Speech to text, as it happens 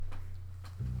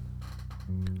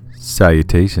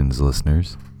Salutations,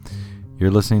 listeners.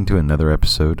 You're listening to another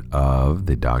episode of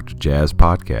the Dr. Jazz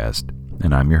Podcast,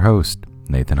 and I'm your host,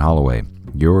 Nathan Holloway,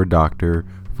 your doctor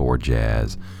for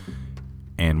jazz.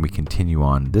 And we continue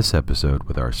on this episode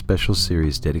with our special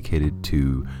series dedicated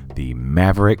to the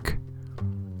maverick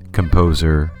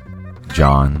composer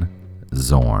John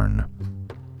Zorn.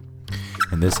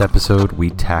 In this episode, we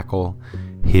tackle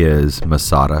his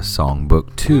Masada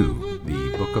Songbook 2,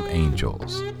 the Book of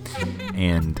Angels.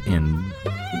 And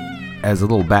as a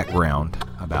little background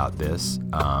about this,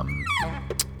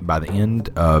 by the end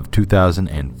of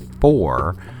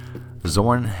 2004,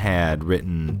 Zorn had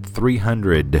written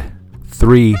 300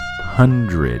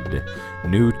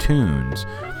 new tunes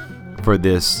for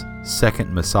this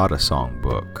second Masada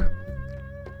Songbook.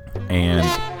 And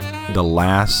the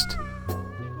last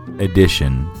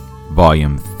edition,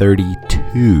 volume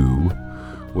 32,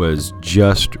 was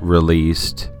just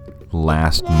released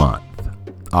last month,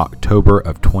 October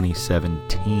of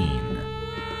 2017.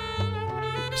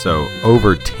 So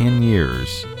over 10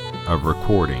 years of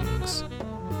recordings,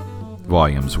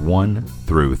 volumes 1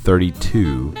 through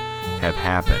 32 have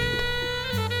happened.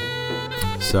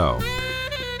 So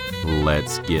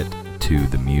let's get to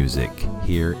the music.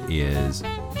 Here is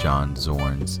John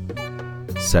Zorn's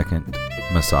second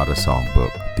Masada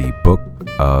Songbook, the Book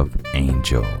of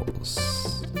Angels.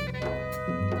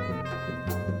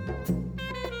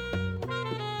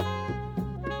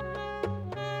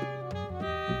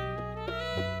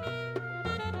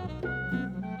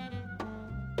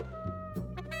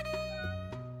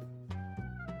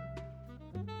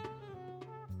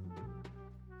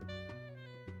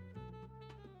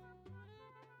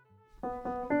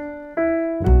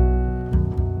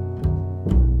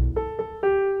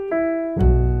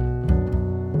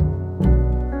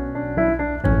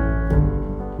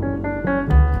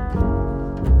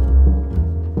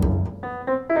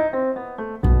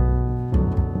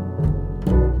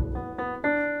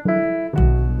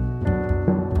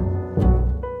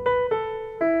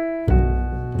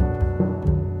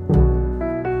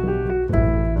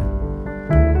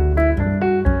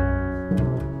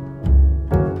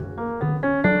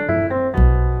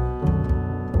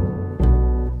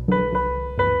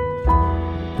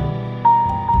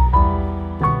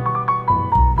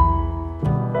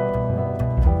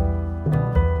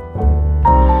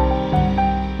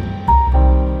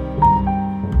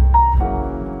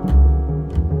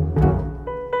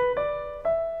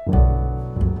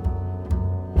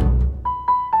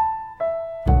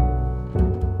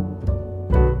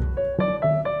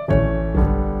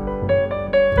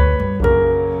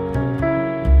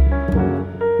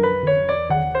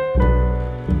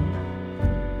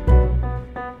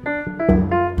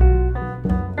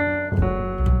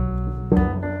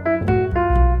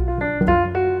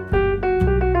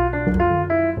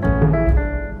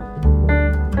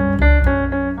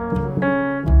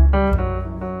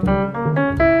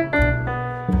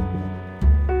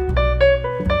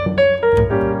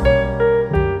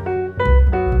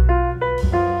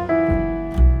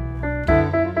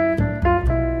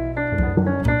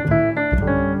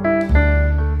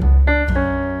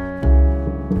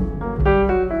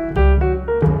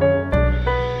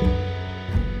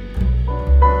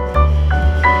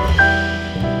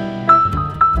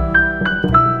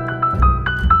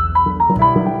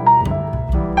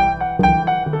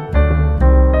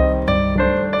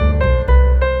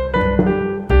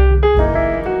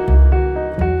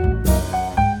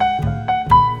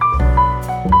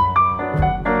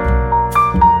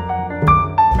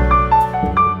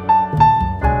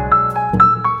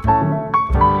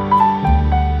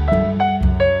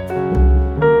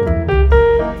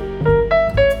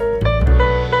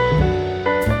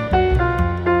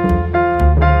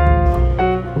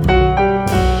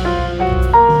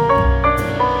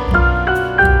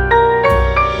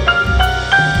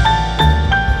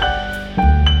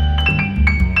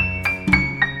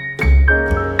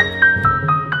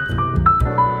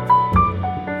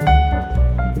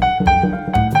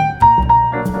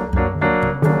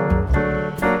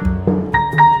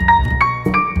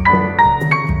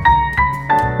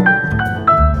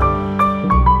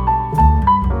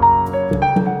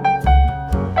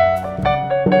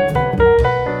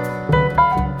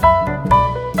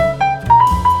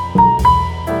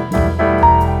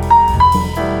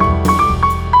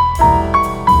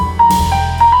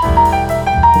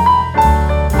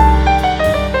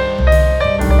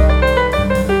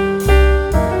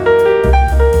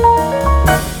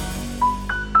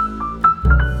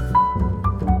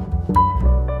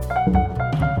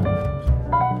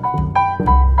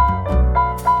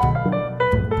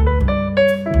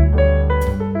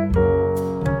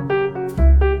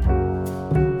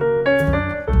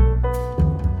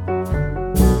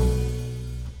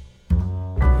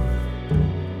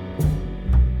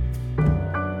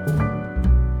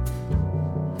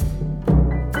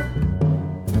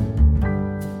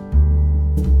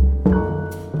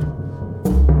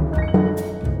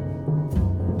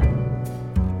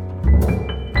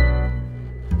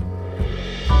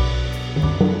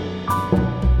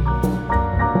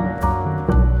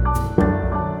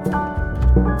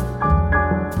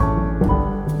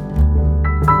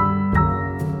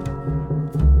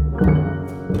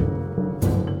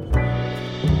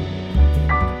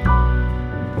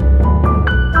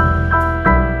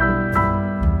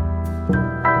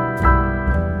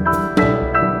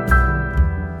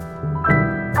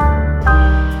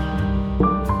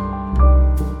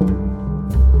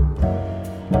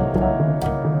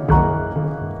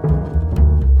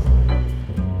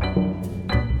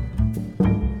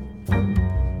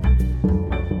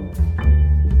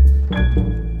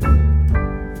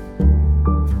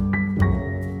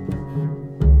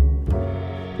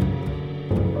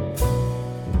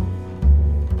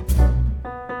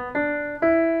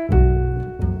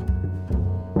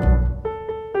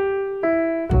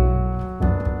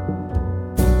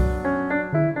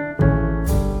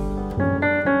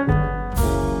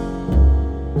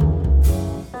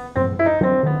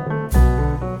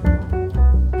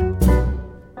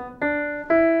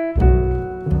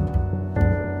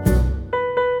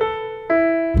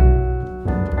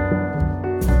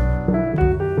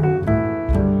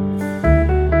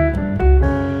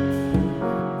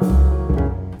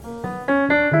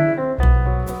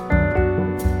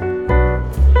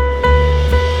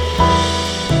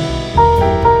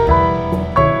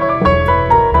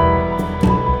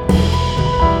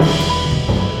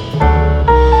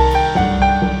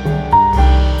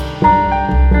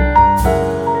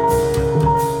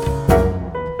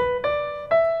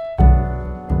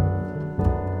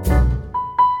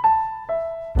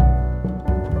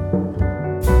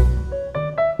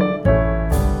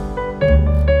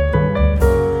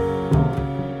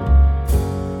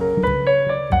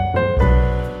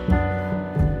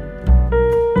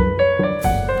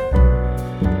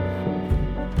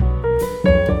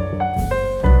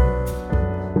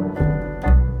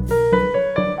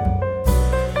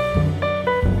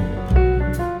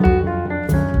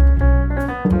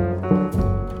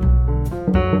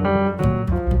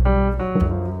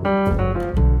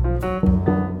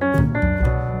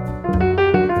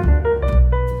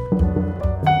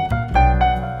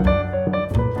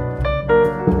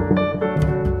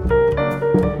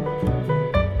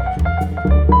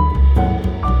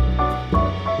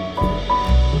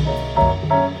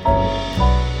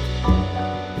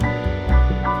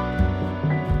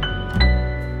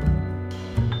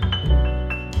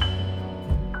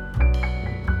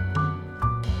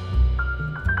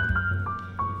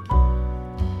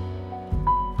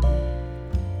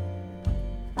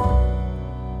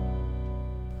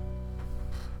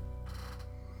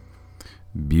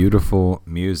 beautiful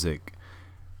music.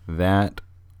 That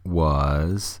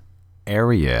was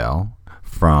Ariel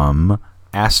from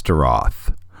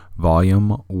Astaroth,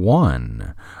 Volume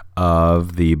 1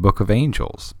 of the Book of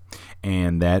Angels.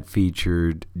 And that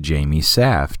featured Jamie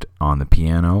Saft on the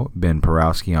piano, Ben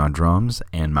Porowski on drums,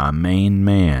 and my main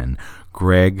man,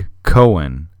 Greg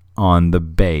Cohen, on the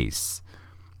bass.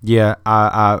 Yeah,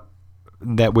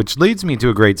 that which leads me to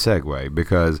a great segue,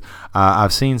 because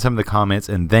I've seen some of the comments,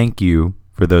 and thank you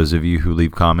for those of you who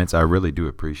leave comments. I really do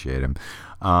appreciate them.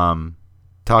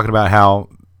 Talking about how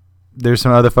there's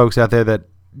some other folks out there that,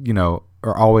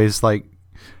 are always like,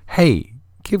 hey,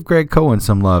 give Greg Cohen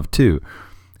some love too.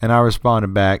 And I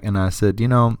responded back and I said,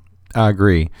 I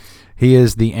agree. He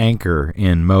is the anchor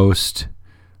in most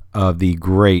of the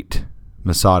great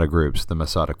Masada groups, the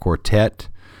Masada Quartet,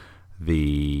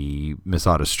 the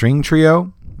Masada String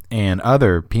Trio, and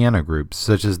other piano groups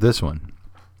such as this one.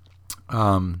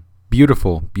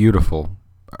 Beautiful, beautiful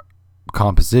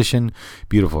composition,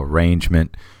 beautiful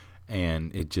arrangement,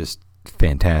 and it just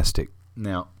fantastic.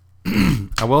 Now,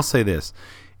 I will say this.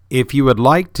 If you would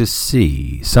like to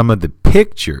see some of the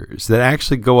pictures that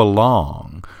actually go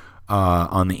along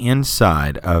on the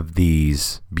inside of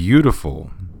these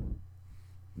beautiful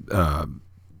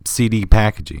CD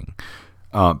packaging,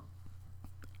 I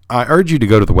urge you to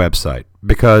go to the website,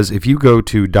 because if you go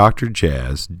to Dr.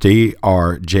 Jazz, DRJAZZ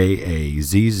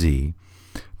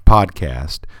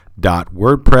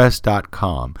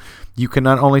podcast.wordpress.com, you can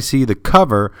not only see the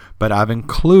cover, but I've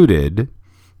included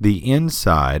the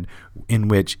inside, in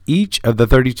which each of the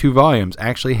 32 volumes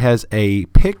actually has a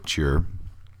picture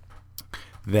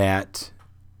that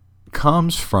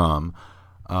comes from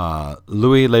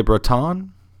Louis Le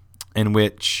Breton, in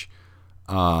which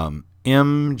M.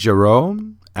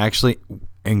 Jerome actually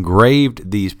engraved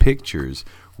these pictures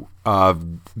of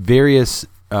various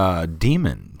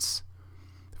demons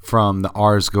from the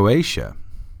Ars Goetia.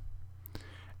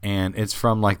 And it's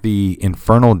from like the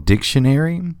Infernal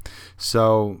Dictionary.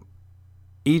 So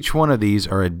each one of these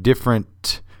are a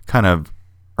different kind of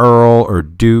earl or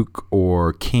duke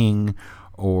or king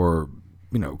or,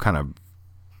 kind of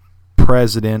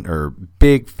president or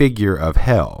big figure of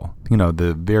hell,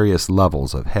 the various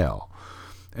levels of hell.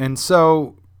 And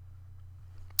so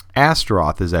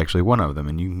Astaroth is actually one of them,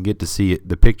 and you can get to see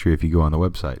the picture if you go on the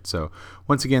website. So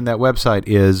once again, that website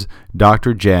is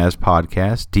Dr. Jazz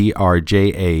Podcast,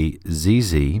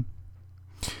 DRJAZZ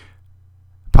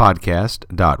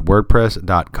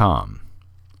podcast.wordpress.com.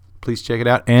 Please check it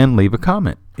out and leave a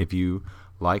comment if you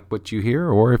like what you hear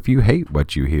or if you hate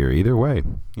what you hear. Either way,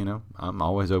 I'm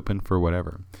always open for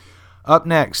whatever. Up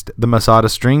next, the Masada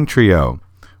String Trio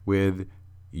with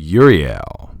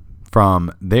Uriel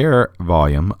from their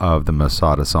volume of the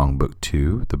Masada Songbook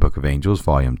 2, the Book of Angels,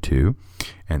 Volume 2.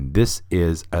 And this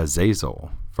is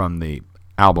Azazel from the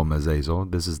album Azazel.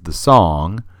 This is the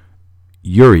song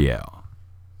Uriel.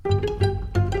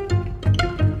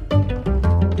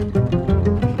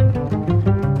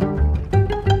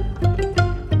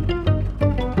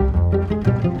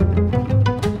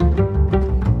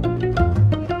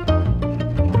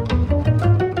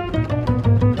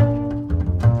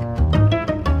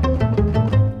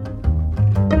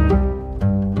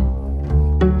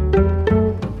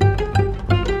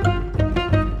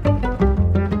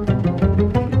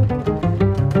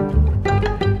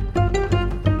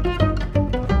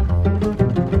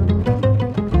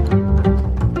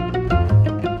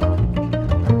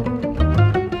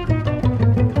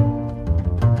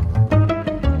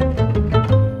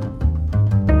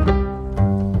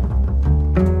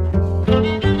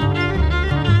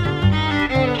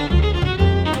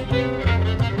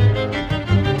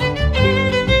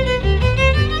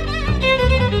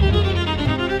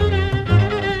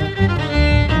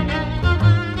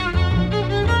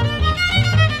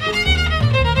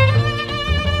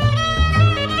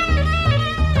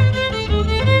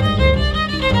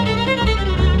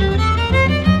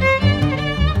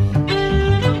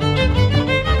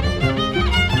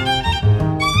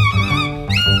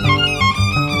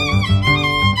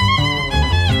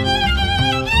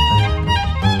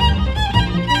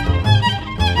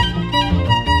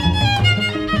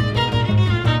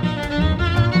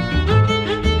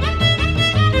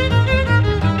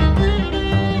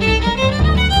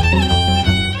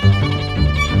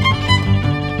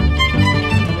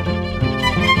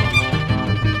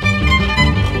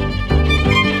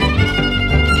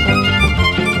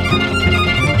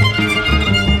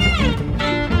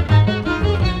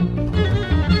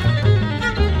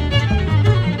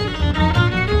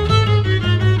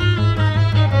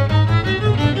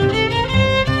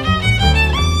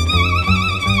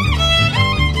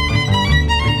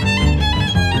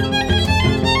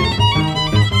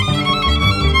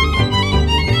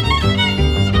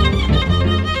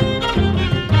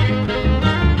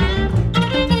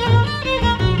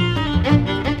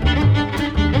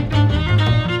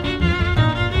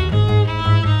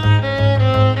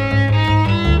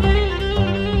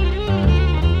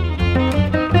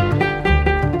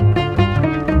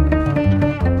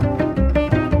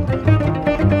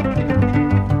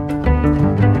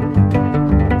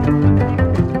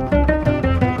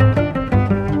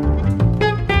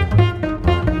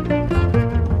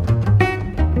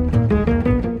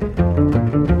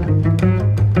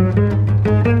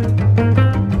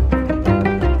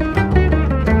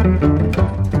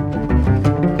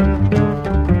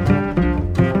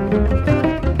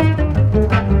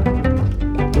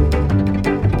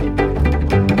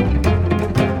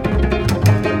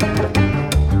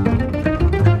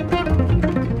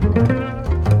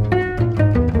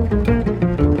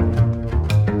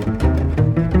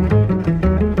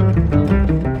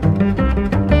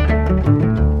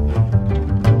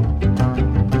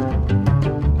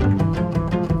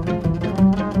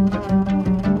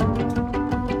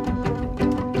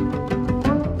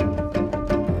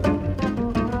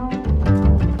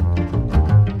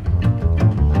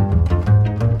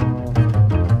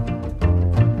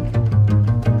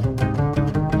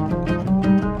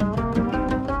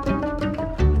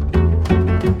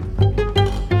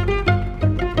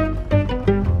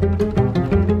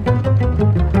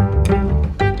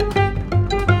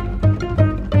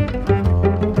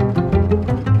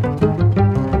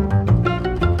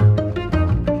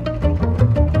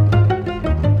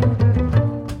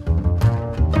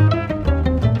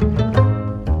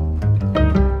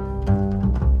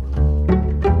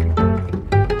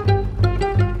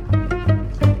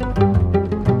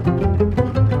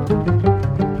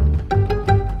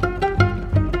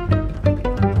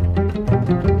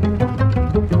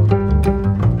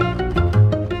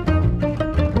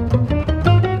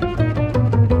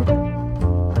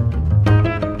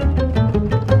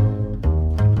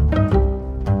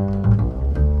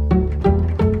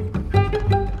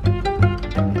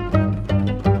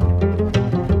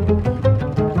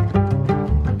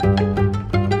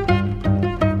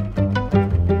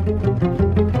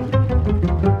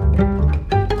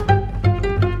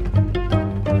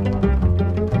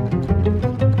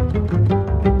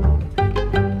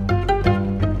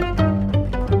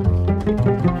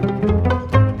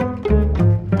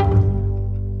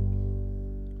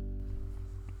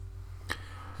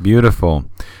 Beautiful.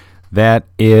 That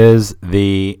is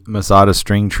the Masada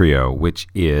String Trio, which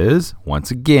is, once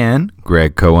again,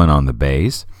 Greg Cohen on the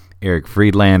bass, Eric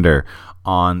Friedlander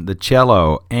on the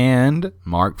cello, and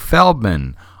Mark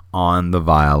Feldman on the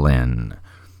violin.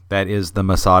 That is the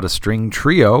Masada String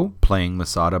Trio playing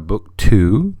Masada Book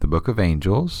 2, The Book of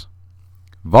Angels,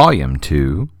 Volume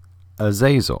 2,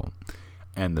 Azazel.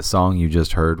 And the song you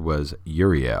just heard was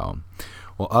Uriel.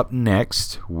 Well, up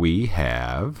next we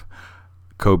have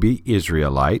Kobe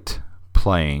Israelite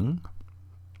playing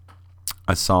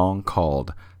a song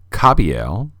called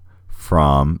Kabiel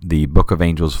from the Book of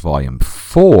Angels Volume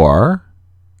 4,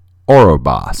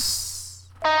 Orobas.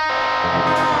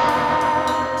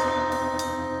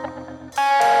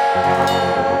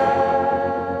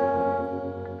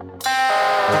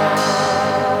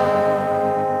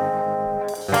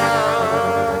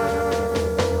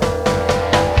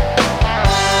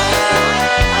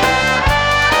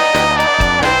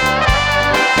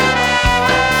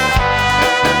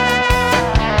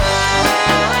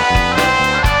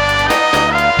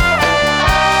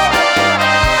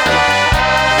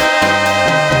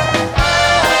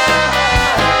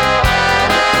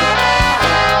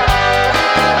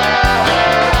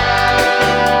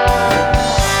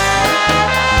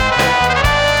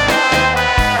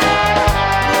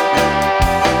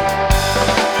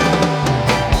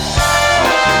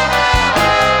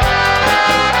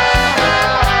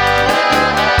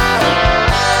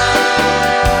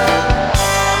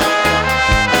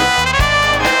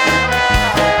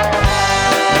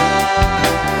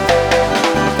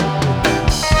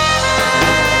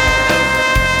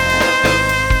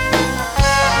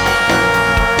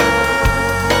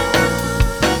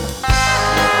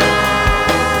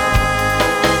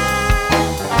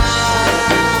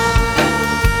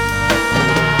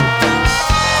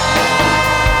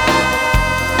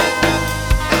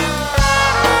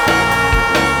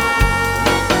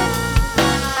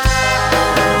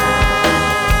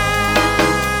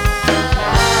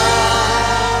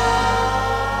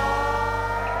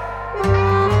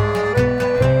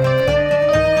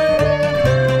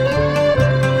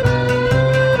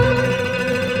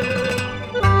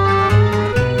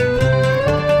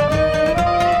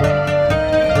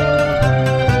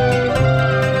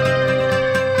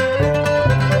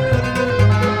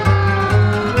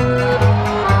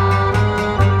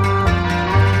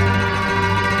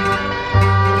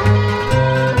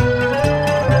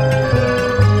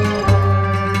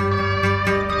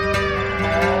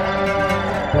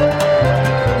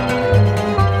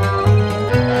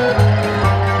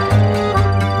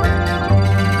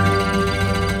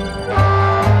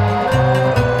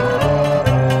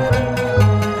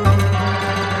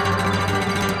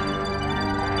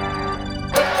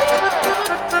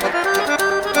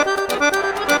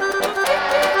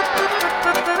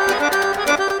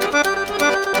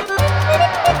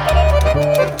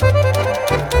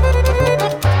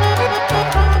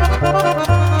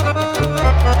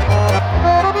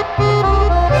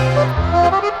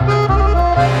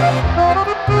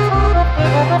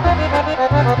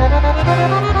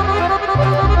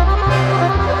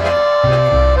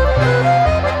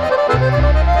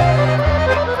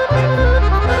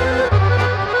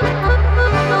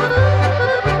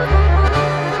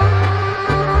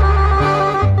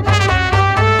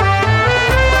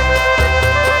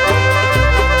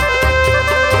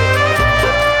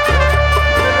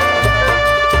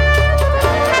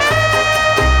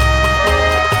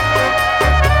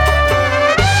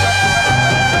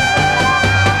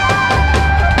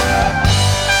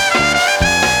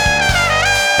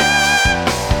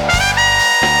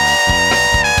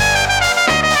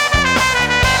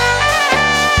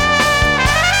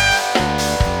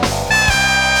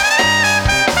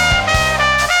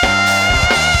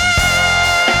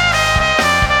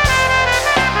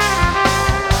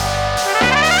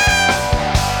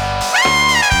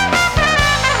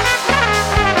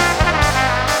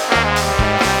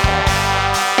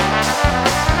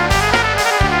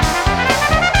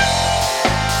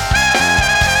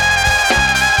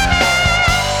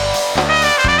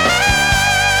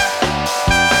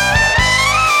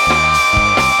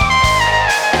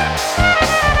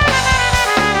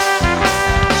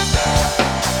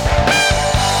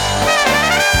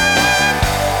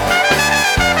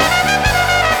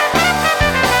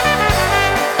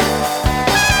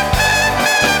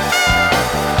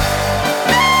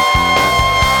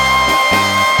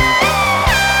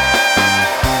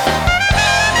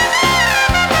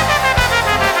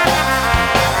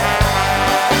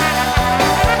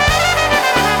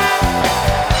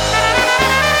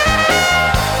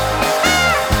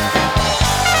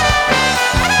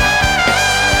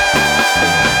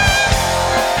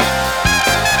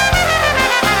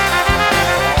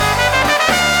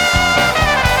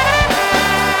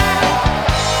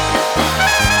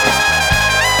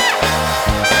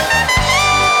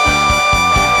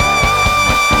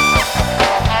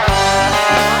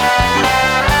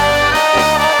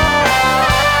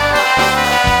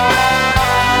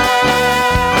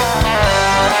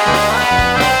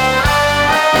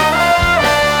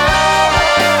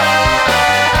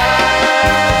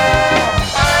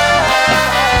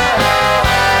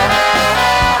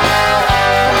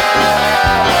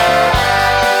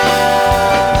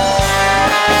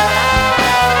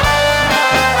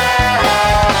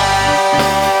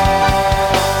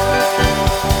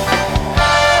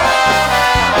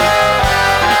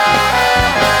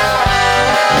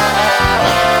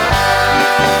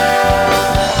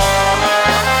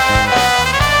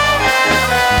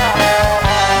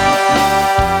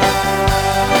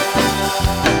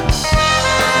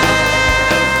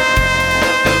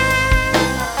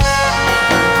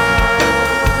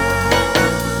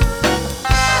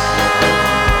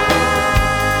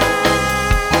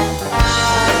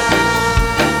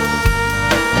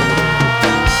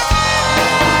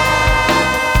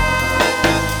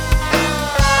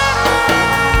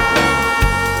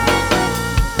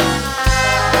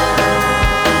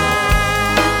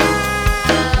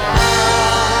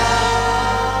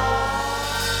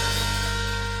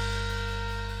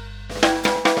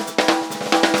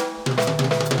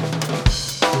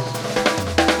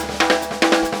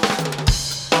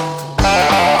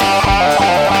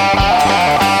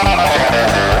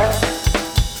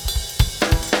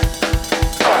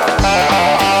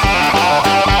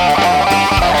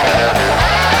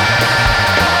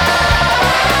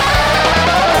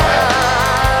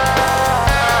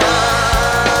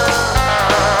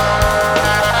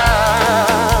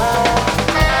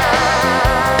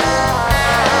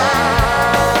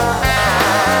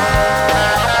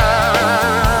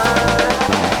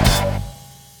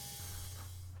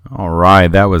 All right,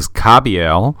 that was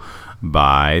Kabiel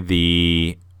by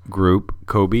the group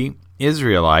Kobe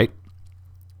Israelite.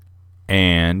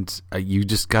 And you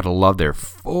just got to love their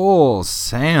full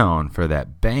sound for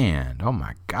that band. Oh,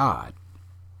 my God.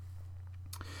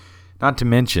 Not to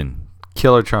mention,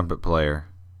 killer trumpet player.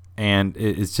 And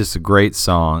it's just a great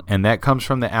song. And that comes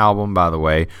from the album, by the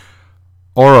way,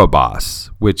 Orobos,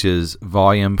 which is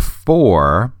volume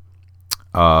 4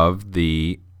 of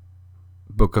the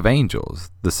Book of Angels,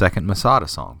 the second Masada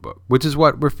Songbook, which is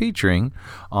what we're featuring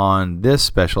on this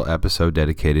special episode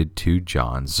dedicated to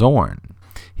John Zorn.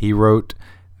 He wrote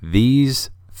these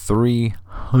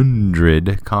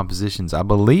 300 compositions, I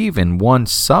believe, in one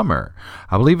summer.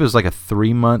 I believe it was like a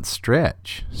 3-month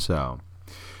stretch. So,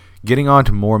 getting on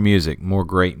to more music, more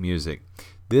great music.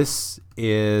 This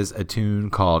is a tune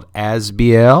called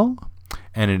Asbiel,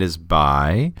 and it is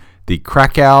by the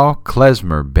Krakow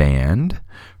Klezmer Band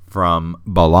from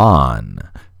Balan,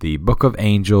 the Book of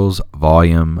Angels,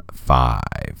 Volume 5.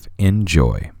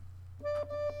 Enjoy.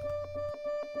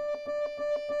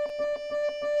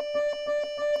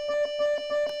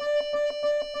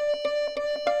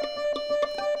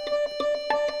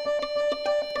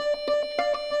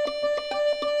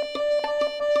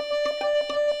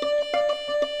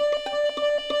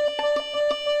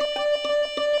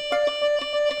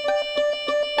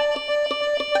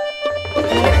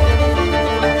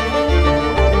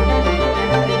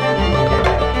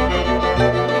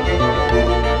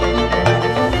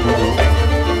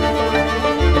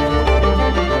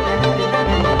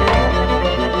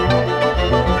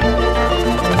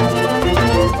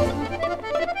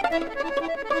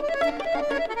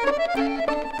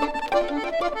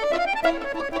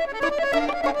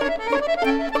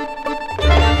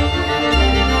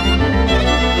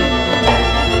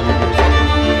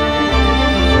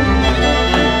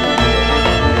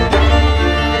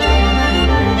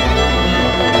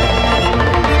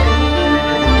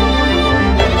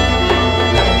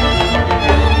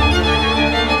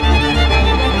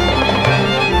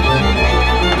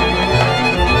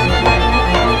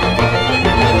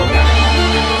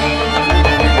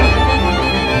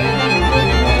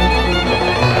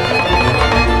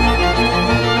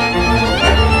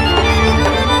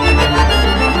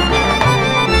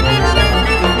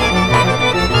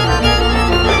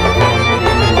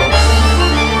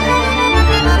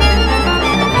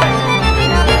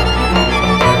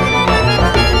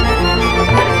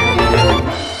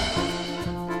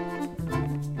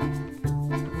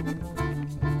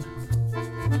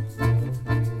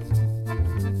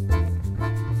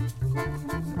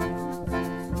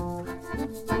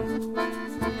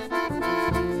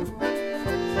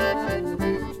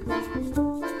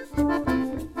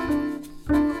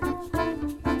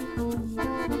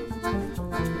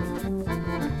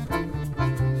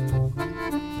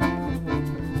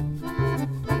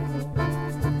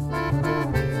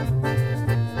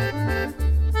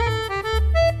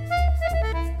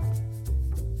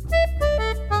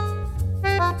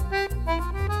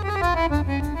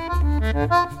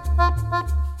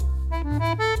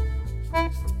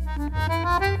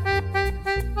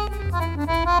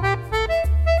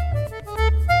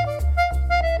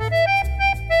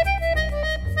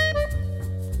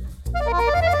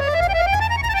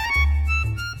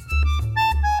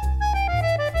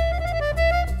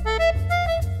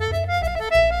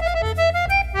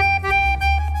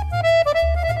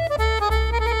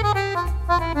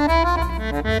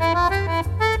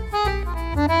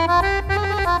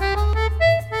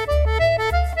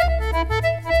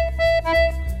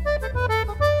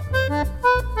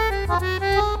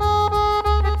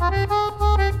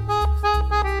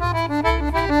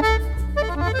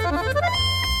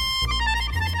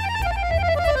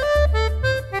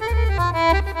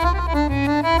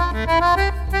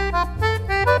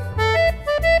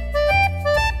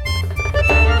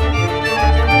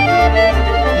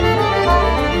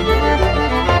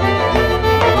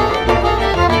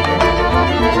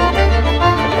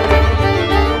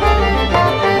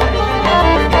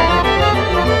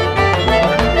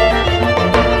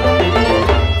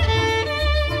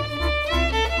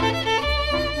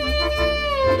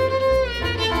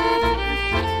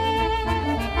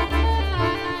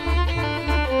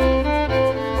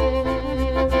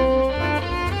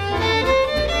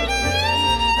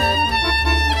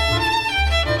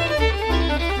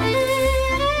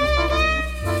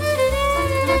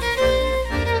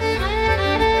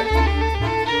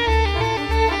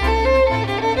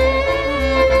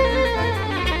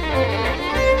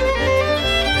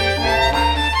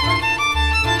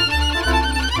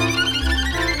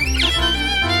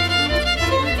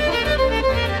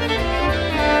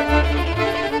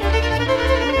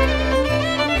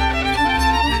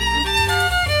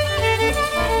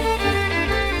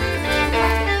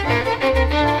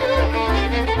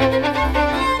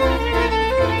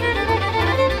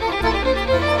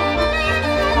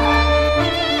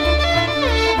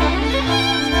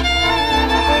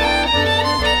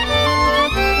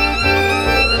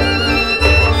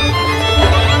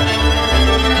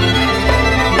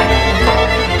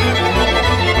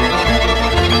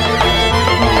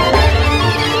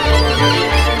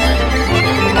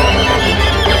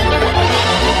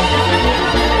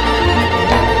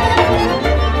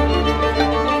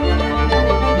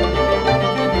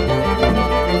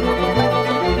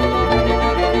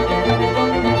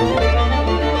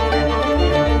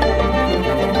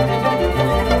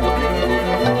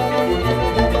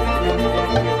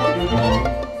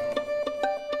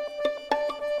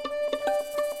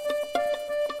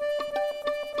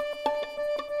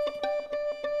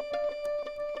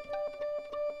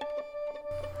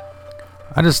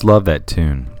 I just love that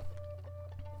tune.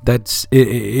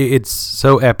 It's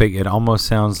so epic. It almost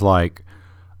sounds like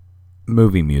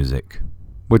movie music,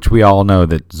 which we all know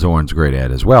that Zorn's great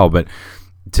at as well. But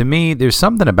to me, there's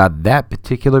something about that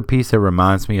particular piece that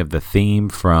reminds me of the theme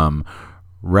from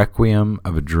Requiem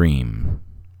of a Dream.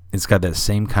 It's got that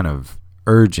same kind of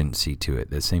urgency to it,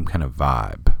 that same kind of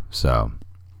vibe. So,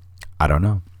 I don't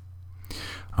know.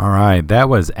 All right, that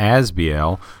was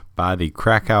Asbiel by the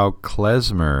Krakow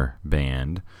Klezmer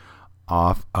Band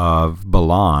off of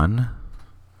Balan,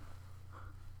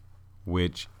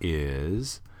 which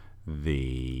is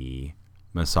the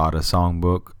Masada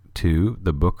Songbook to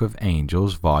the Book of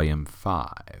Angels, Volume 5.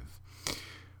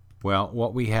 Well,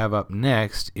 what we have up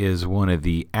next is one of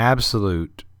the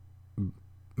absolute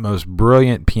most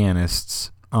brilliant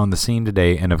pianists on the scene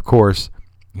today, and of course,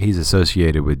 he's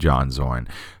associated with John Zorn.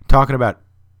 Talking about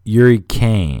Yuri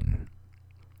Kane.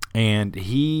 And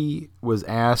he was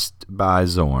asked by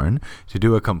Zorn to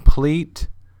do a complete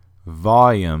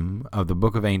volume of the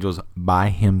Book of Angels by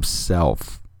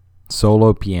himself,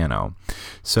 solo piano.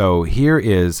 So here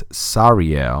is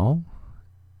Sariel,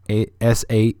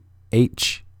 Shriel,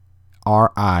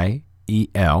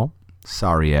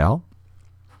 Sariel,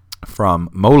 from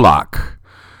Moloch,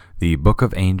 the Book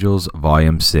of Angels,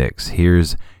 Volume 6.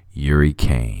 Here's Yuri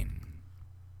Kane.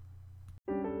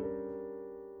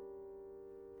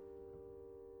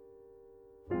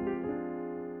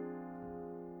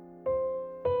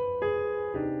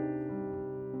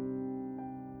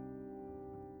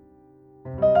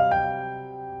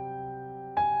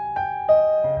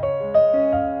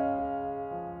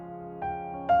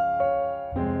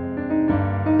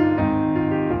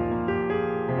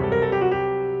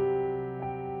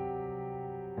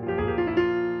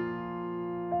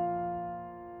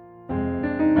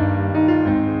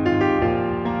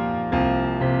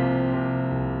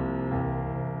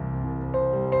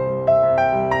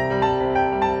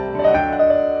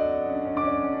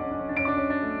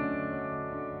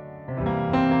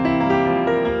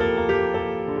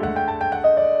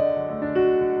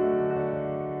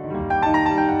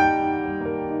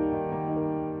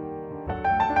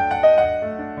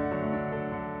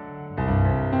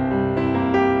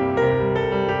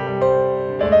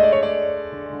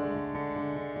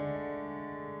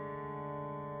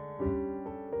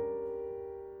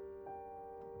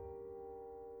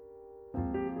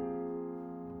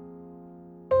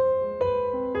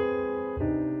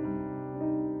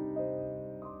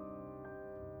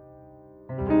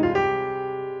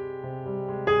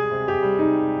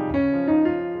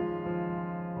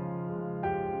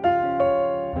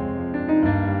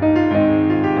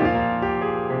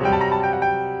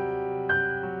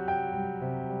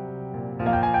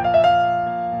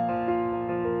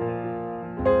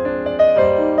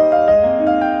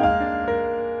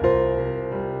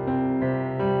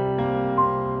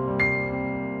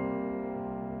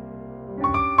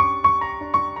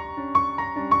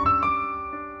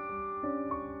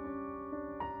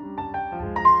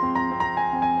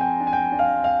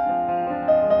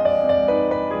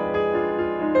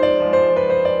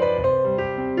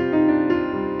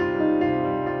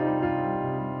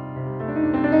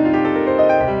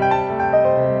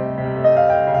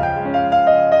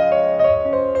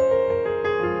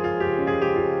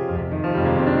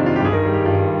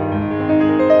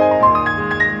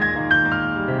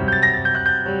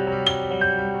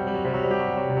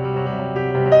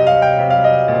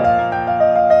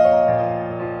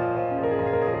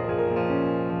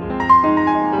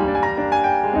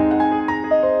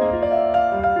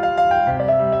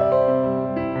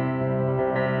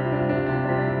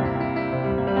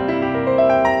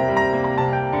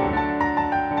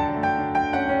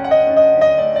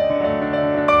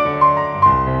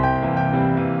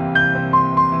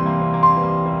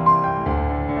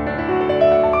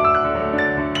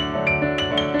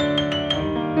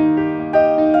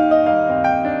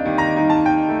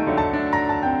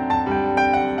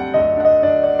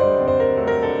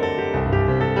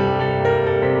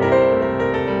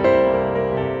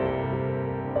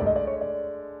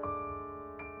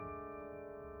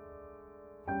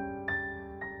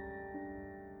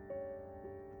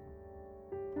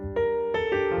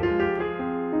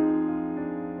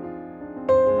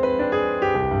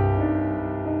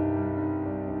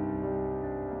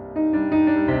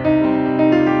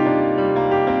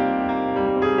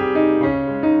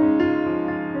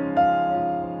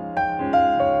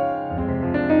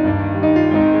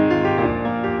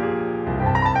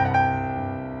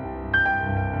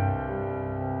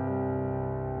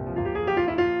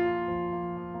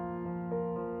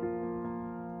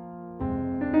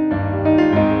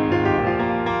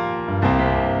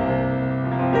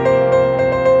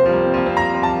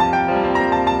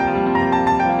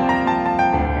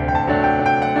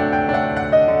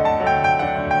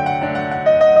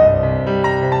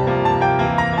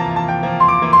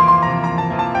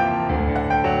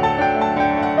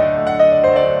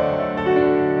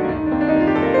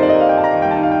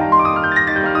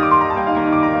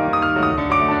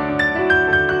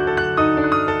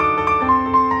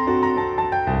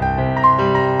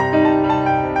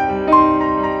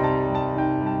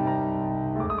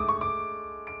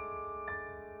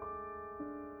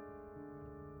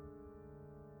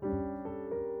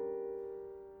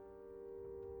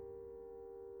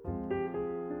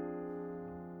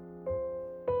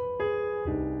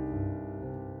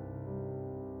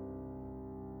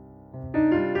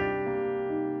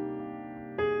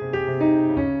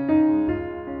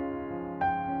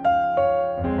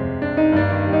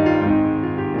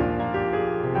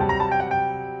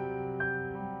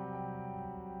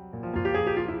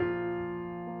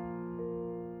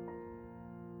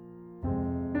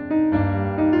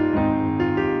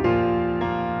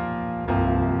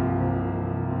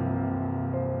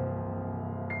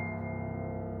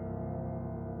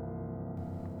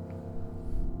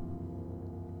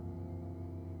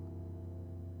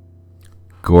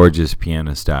 Gorgeous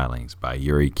piano stylings by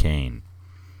Yuri Kane.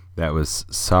 That was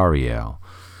Sariel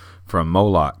from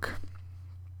Moloch,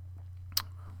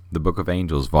 The Book of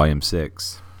Angels, Volume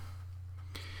 6.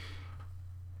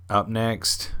 Up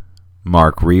next,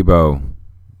 Mark Rebo,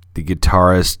 the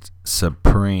guitarist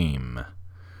supreme.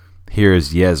 Here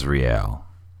is Yezreel.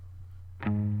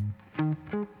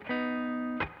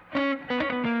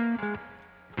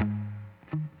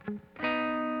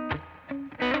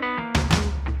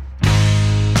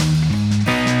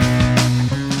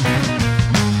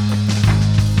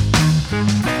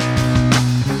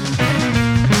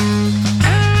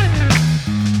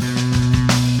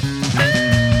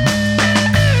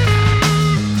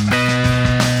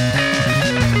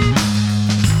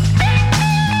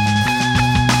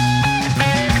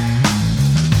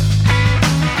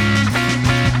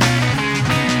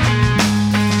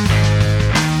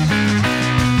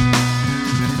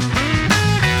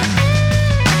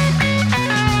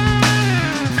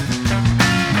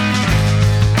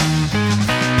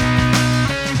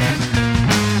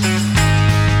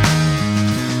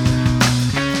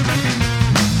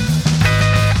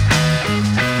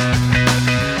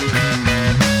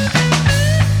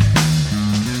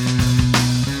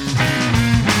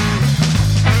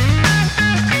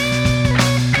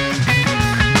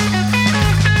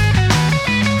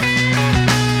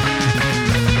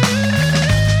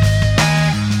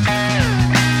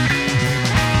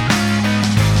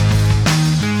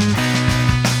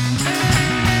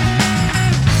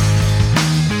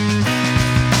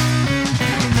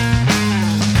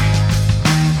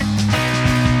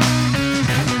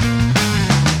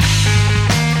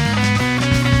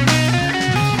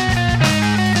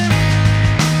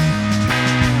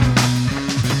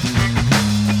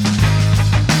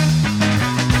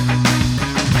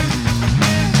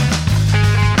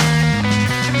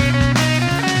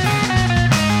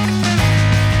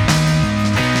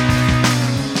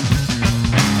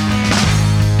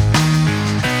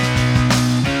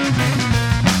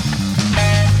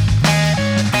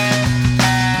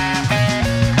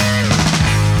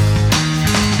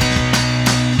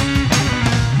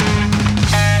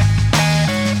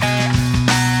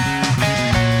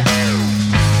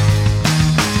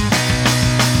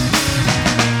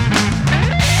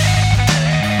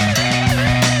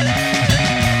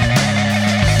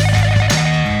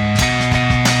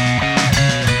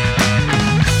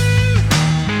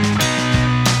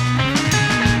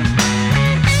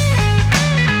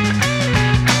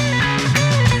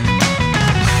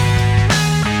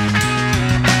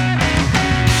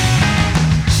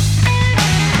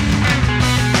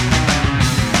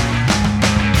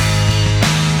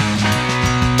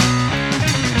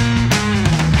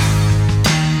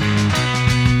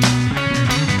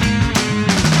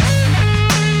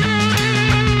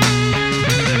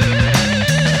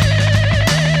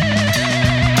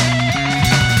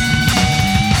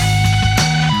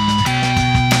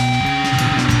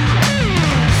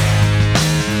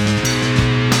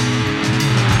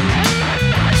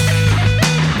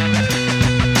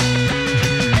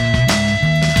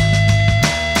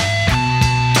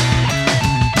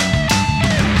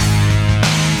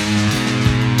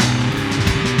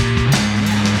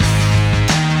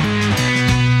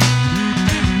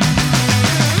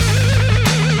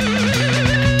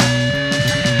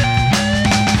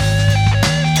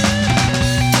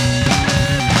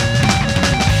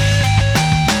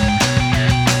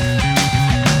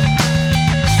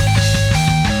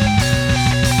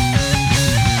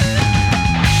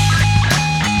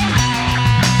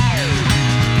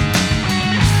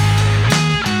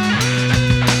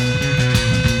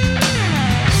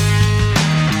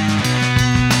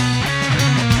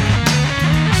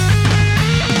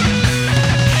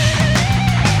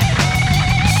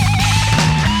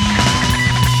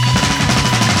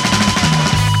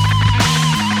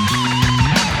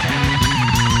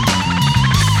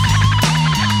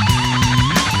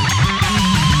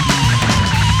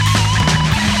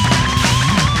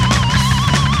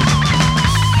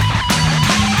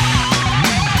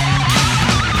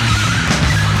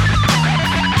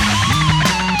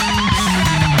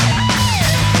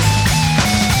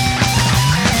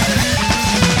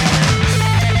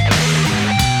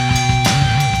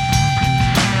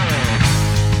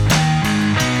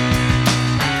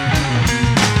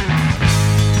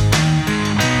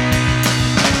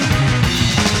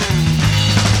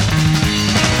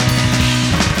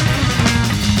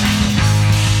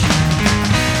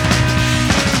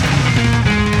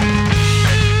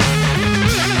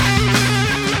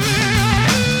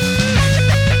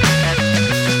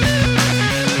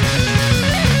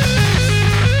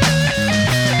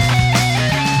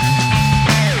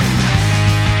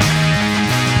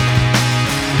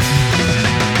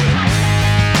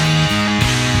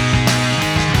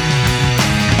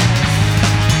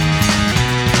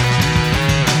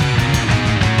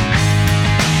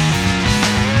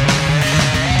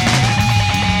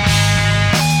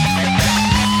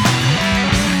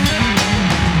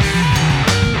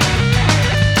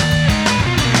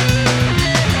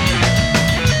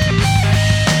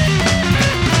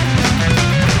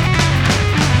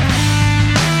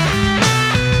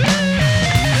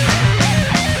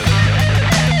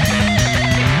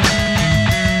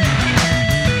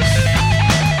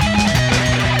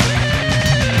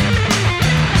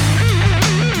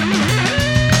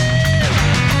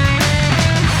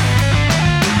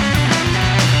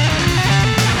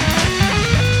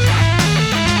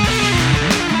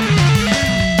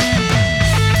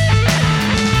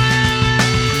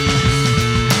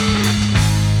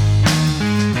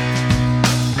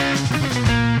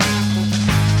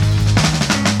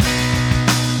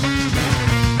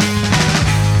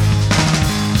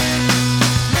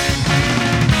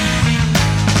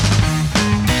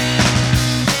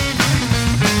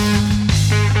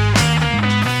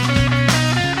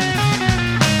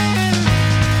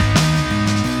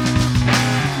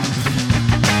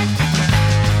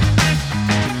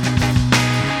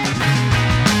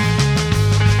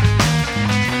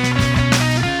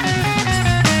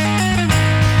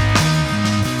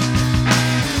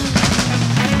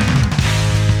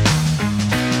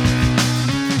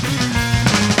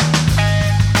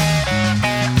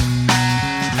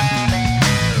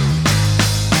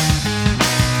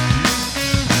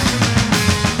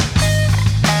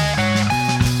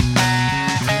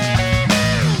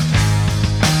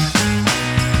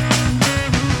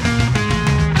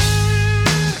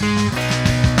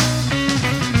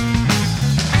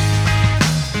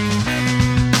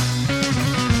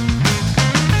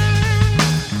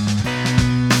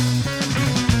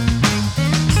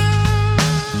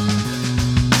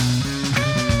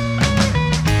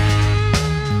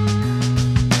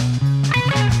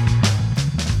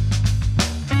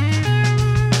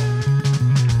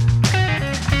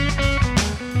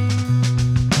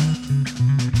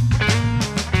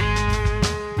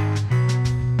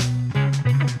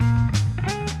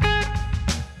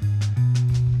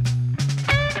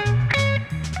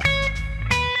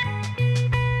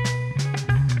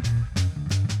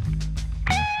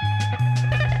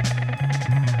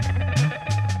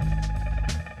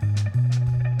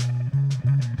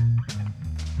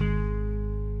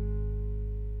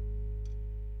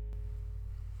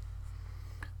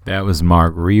 That was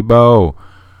Mark Rebo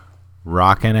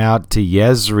rocking out to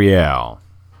Yezreel.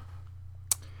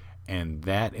 And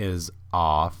that is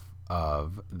off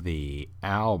of the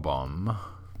album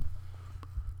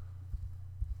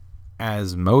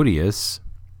Asmodeus,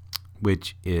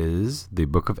 which is the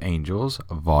Book of Angels,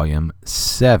 Volume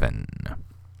 7.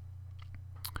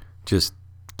 Just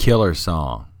killer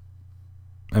song.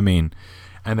 I mean,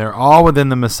 and they're all within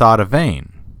the Masada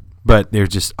vein, but they're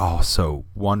just all so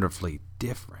wonderfully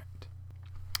different.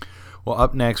 Well,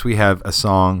 up next we have a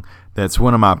song that's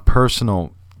one of my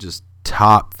personal just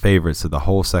top favorites of the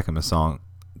whole second Masada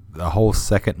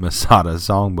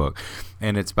Songbook,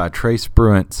 and it's by Trace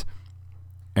Bruance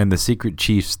and the Secret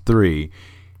Chiefs 3.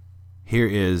 Here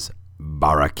is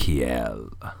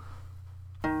Barakiel.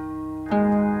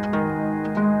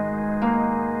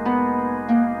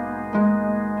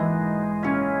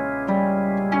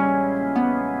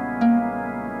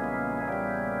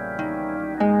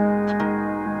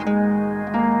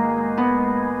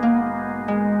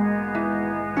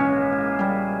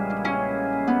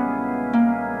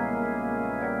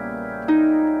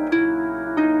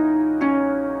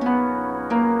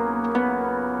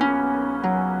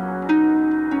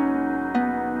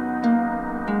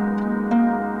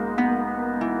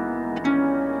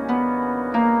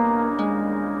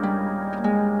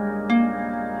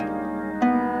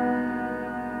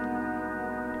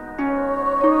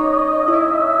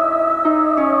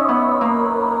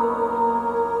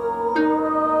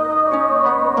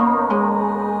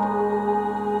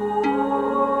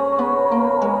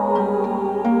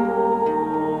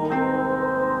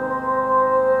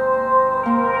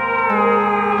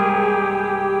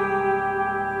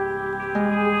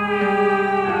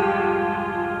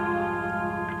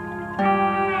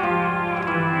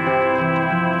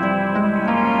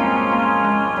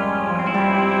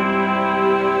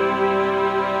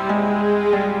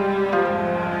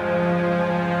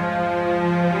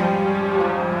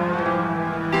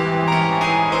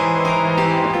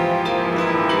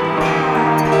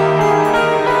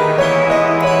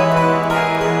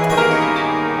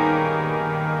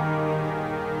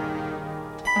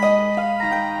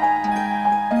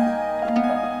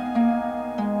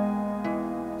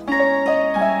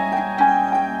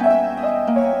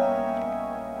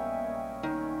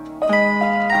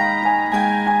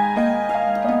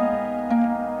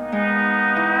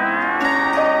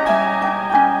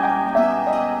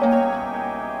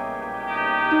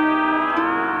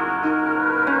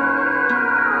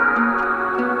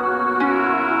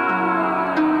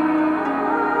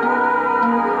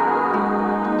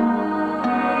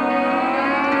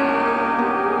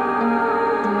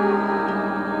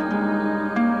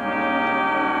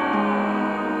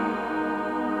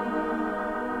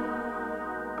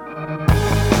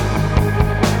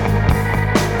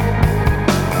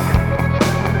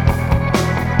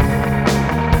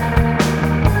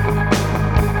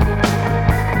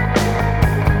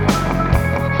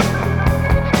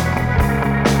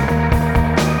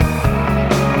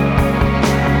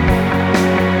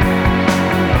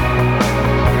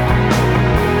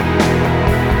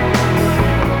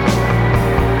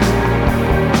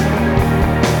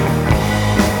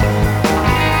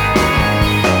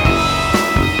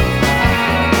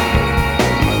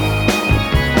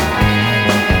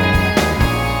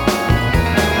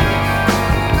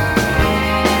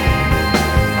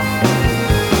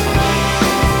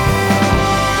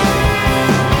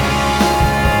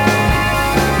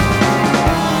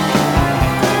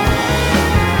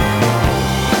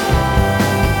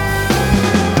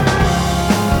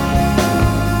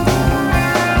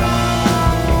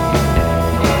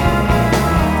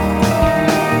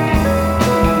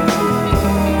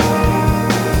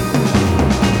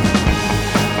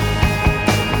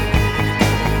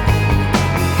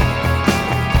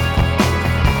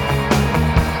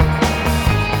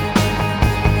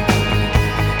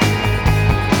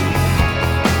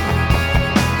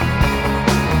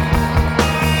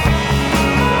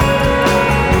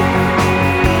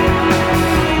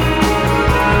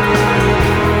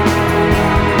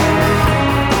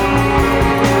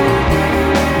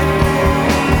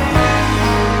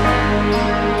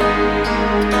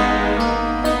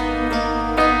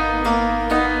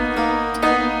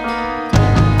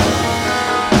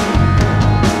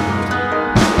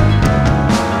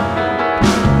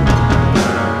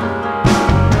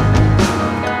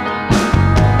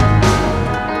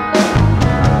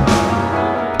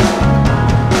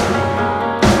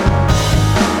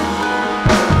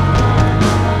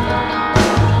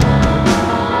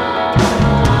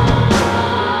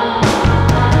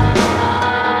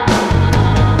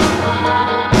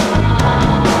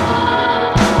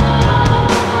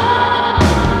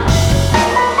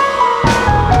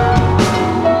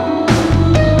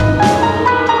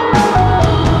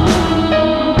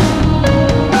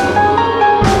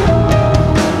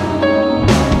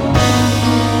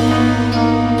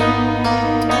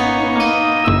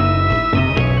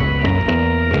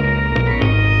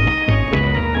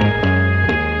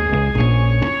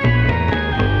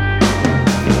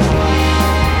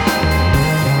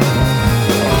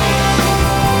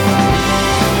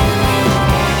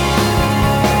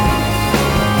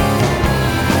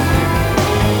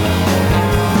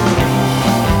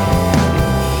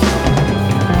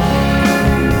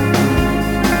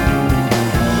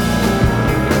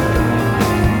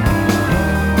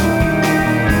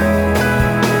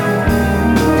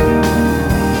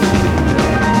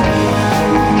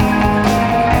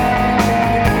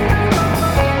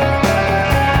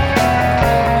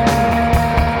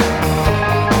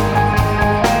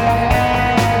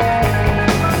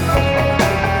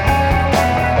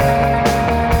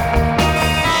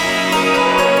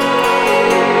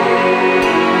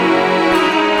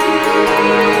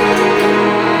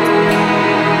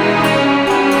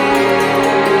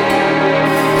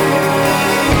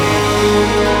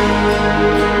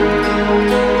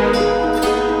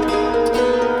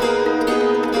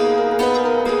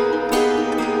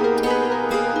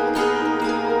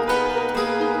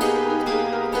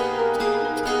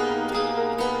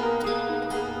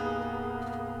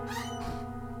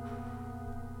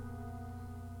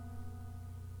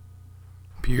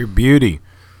 beauty.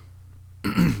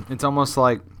 It's almost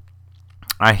like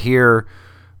I hear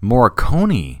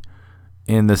Morricone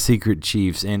in the Secret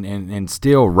Chiefs, and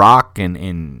still rock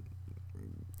and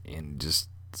just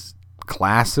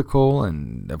classical,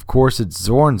 and of course it's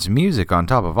Zorn's music on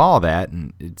top of all that,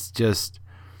 and it's just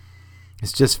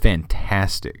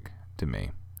fantastic to me.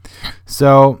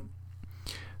 So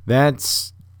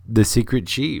that's the Secret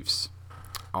Chiefs,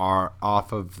 are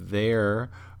off of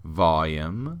their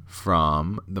volume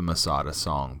from the Masada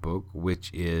Songbook, which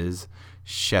is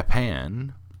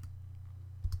Chopin,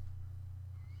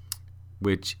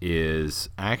 which is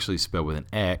actually spelled with an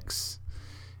X.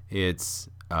 It's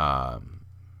Xaphan.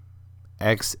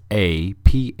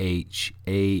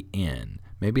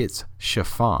 Maybe it's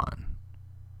chiffon.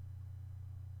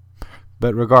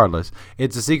 But regardless,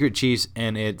 it's the Secret Chiefs,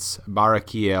 and it's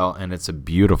Barakiel, and it's a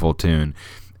beautiful tune.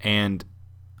 And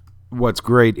what's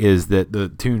great is that the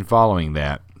tune following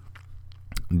that,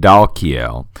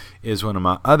 Dalkiel, is one of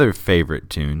my other favorite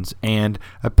tunes, and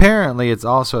apparently it's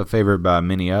also a favorite by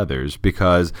many others,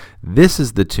 because this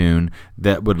is the tune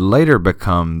that would later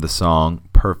become the song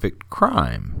Perfect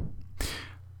Crime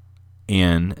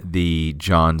in the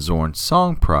John Zorn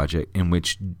Song Project, in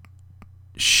which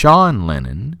Sean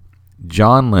Lennon,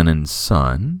 John Lennon's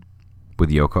son, with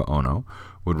Yoko Ono,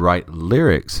 would write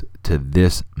lyrics to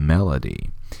this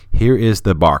melody. Here is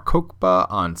the Bar Kokhba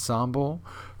Ensemble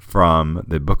from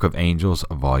the Book of Angels,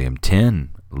 Volume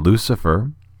 10,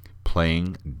 Lucifer,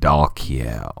 playing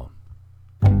Dalkiel.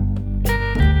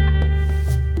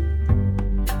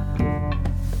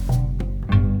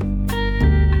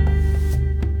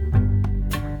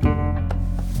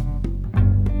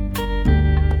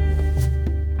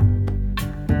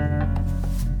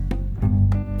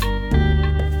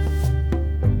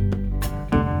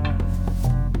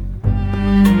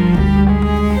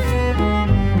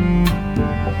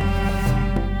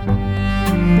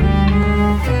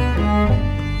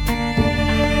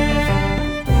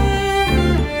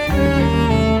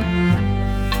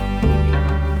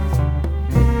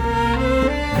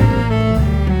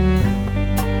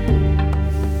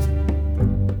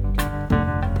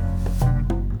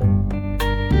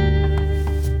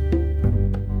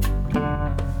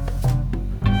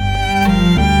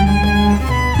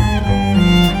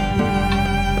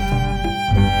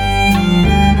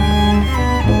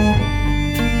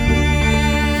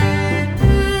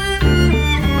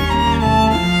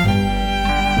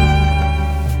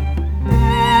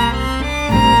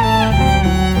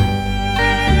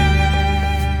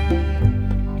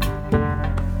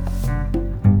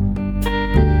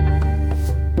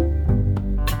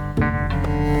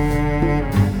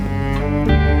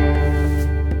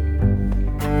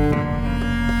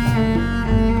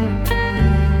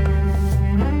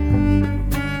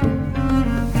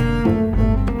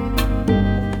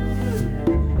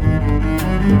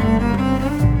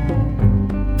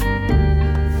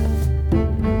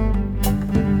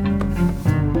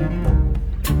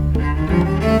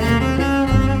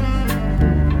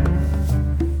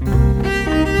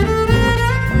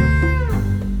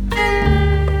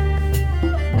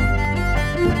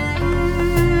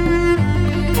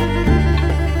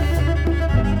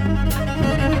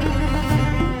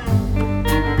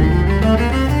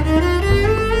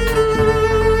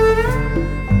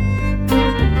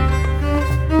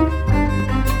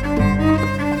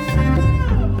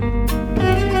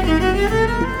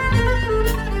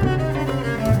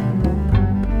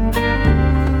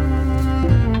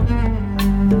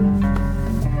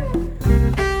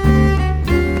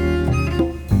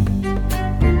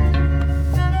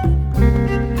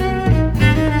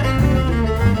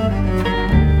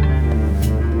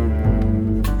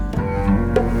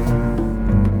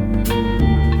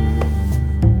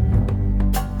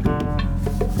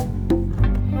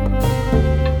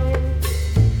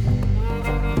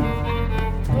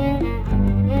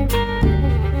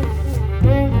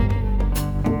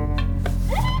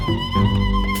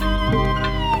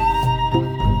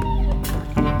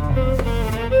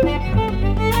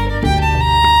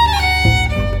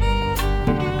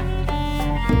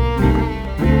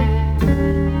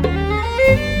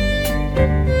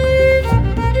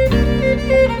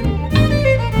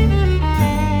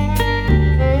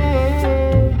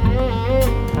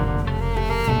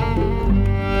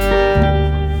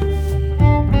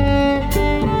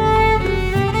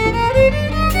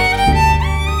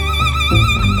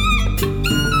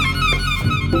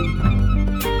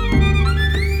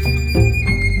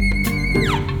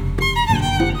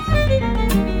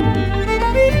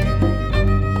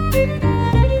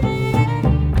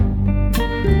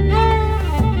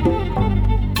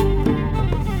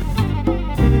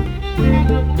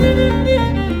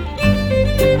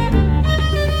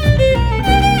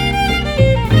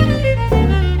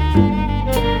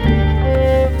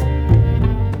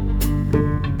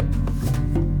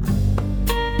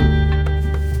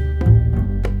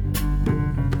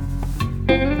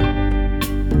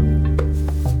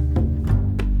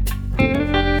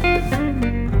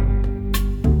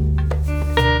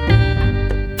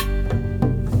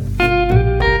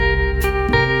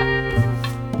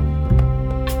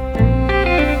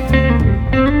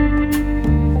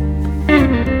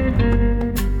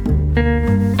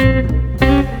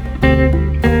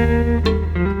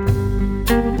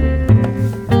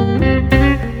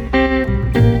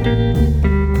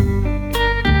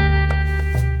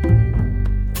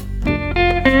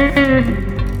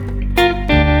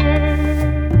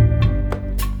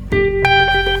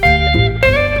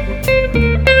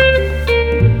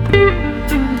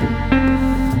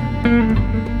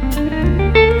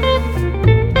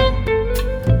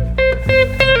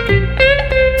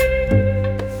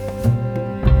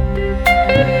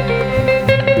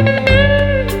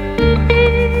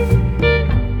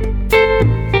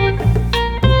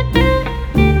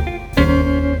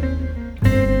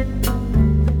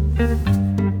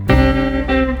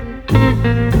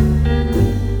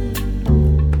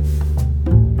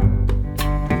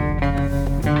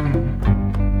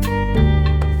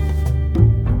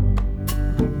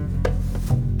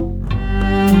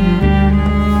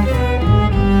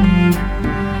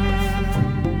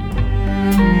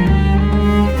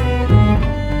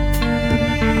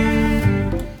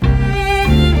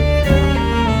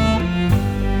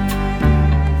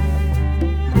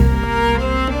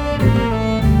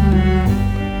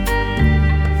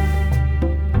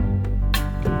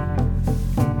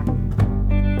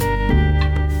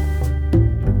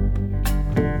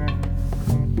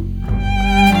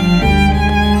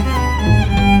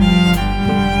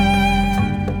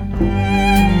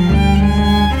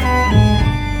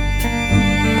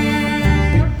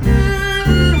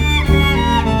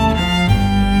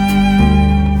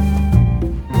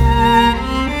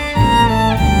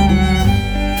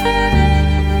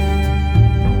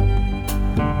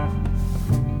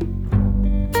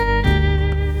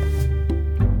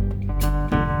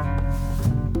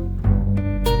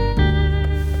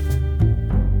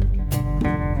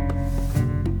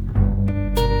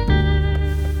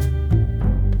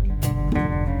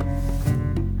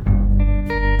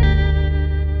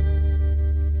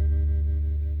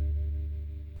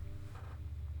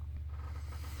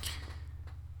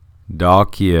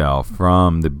 Dalkiel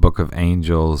from the Book of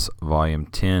Angels, Volume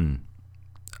 10,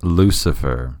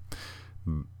 Lucifer,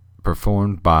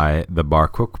 performed by the Bar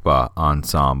Kokhba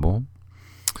Ensemble,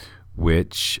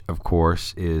 which, of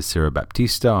course, is Sarah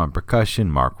Baptista on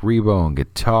percussion, Mark Rebo on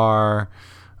guitar.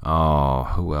 Oh,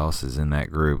 who else is in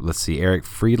that group? Let's see. Eric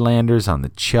Friedlander's on the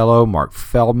cello. Mark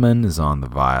Feldman is on the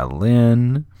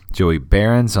violin. Joey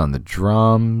Barron's on the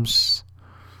drums.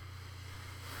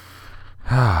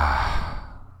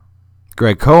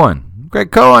 Greg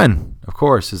Cohen, of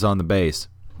course, is on the bass.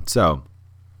 So,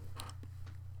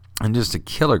 and just a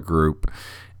killer group.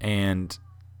 And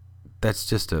that's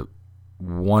just a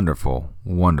wonderful,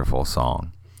 wonderful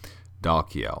song.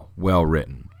 Dalkiel, well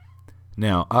written.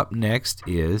 Now, up next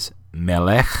is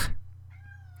Melech,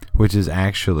 which is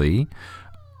actually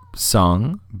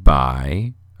sung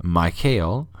by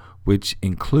Michael, which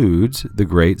includes the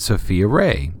great Sophia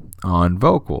Ray on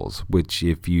vocals, which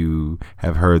if you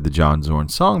have heard the John Zorn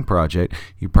Song Project,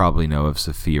 you probably know of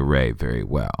Sophia Ray very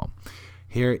well.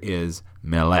 Here is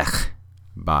Melech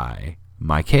by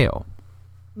Michael.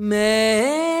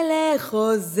 מלך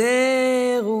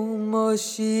עוזר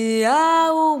ומושיע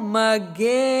ומגן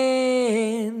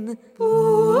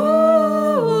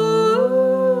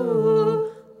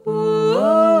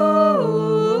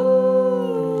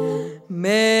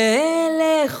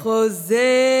מלך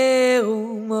עוזר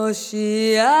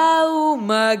ומושיע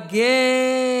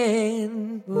ומגן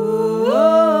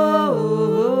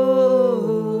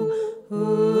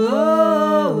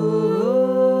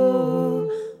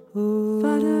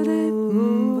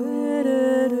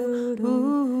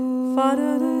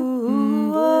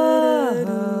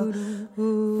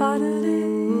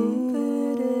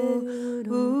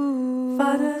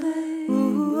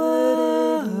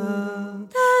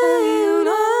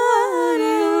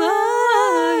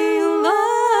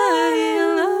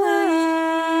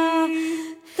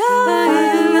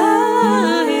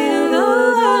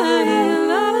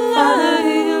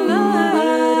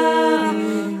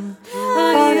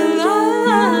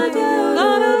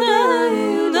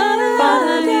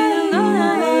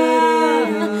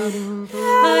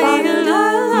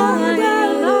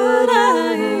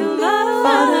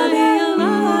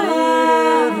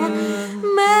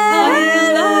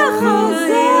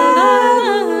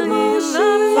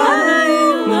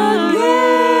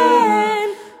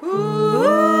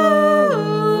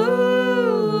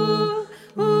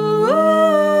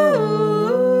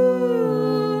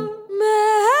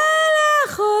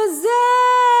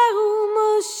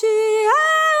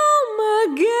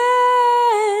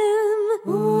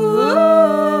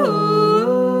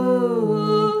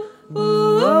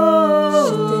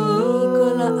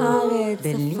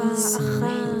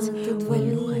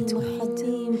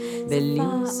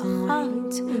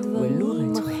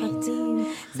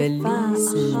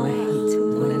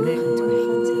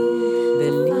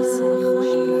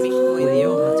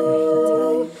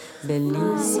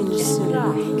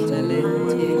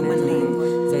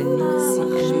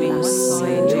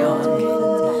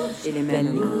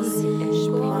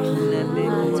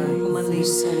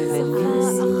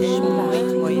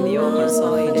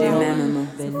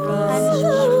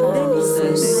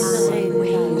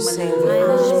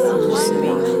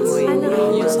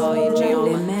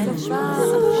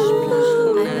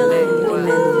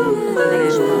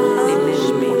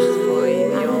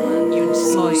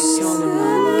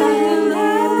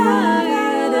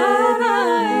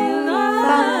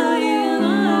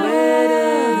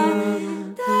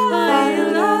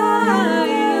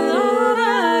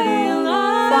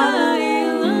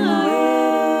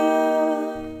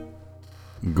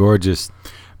Gorgeous.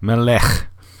 Melech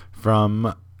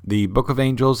from the Book of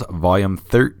Angels, Volume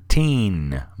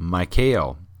 13,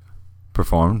 Michael,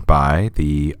 performed by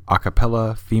the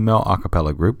female a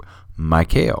cappella group,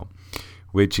 Michael,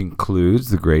 which includes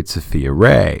the great Sophia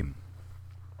Ray.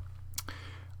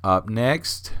 Up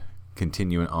next,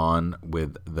 continuing on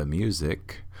with the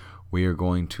music, we are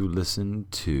going to listen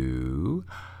to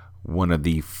one of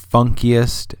the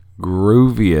funkiest,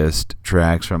 grooviest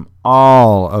tracks from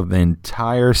all of the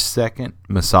entire second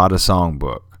Masada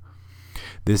Songbook.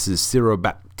 This is Ciro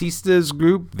Baptista's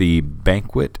group, the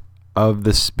Banquet of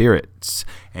the Spirits,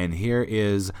 and here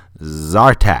is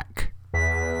Zartak.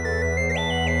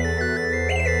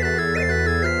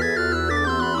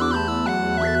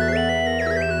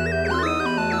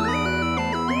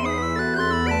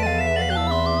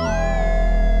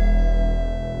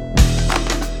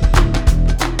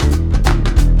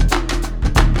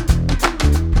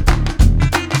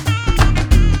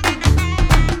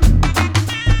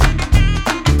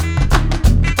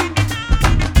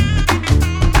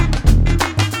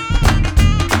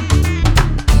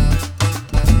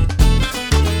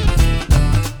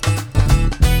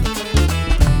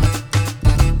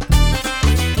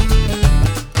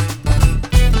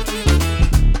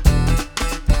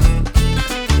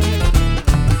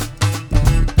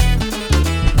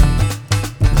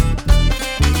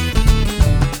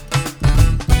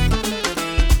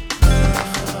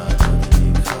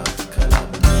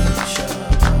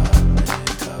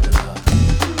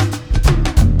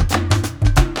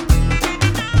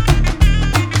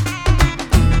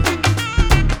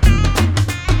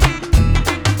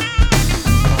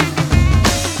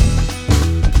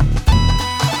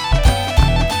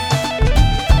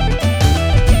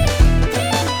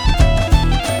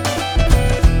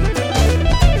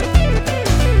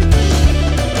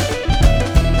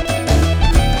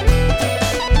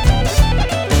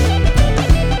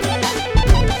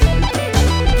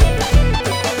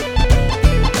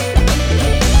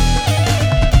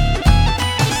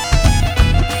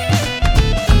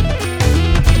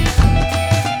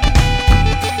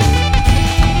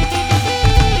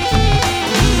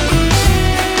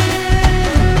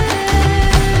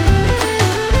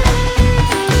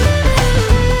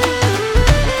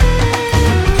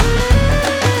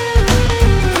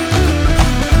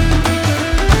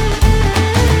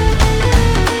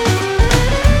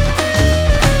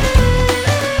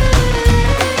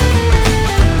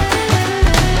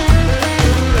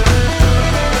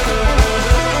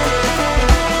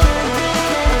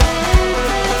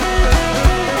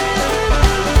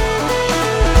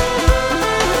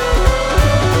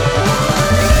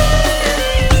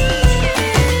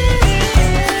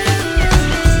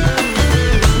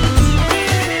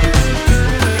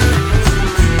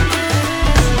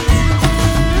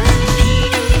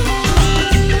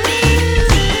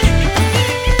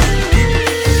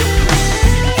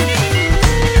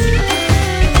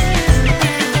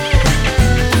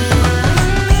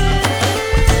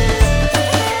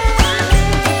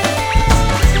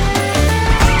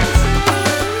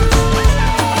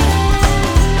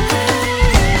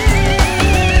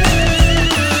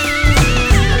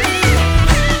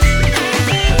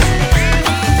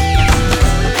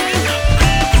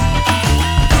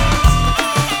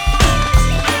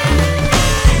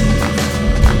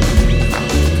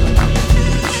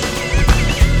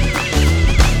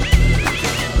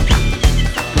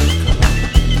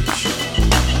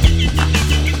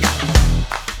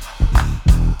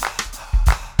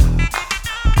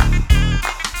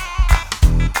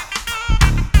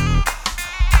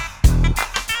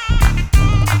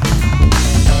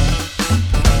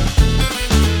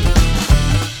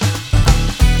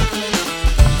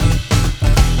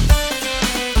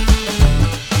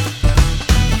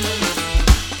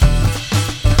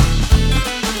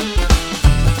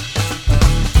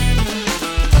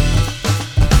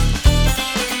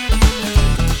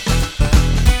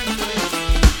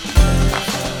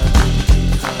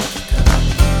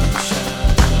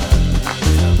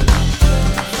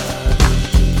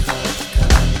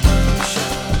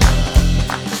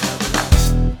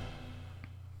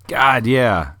 God,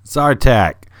 yeah.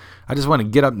 Zartak. I just want to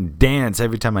get up and dance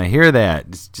every time I hear that.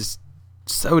 It's just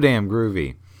so damn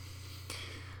groovy.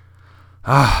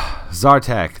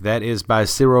 Zartak. That is by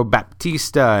Ciro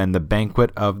Baptista and the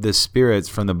Banquet of the Spirits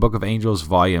from the Book of Angels,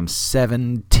 Volume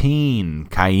 17,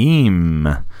 Kaim.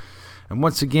 And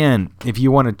once again, if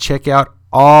you want to check out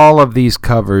all of these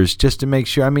covers, just to make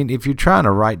sure, I mean, if you're trying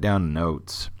to write down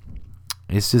notes,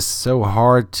 it's just so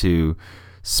hard to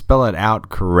spell it out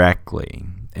correctly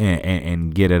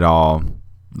and get it all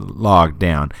log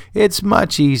down. It's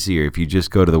much easier if you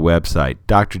just go to the website,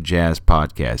 Dr. Jazz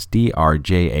Podcast,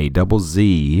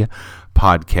 DRJAZZ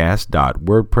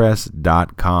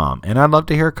podcast.wordpress.com. And I'd love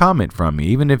to hear a comment from you,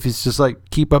 even if it's just like,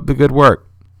 keep up the good work.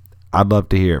 I'd love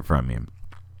to hear it from you.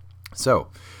 So,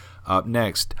 up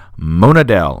next,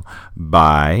 Monadel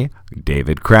by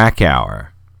David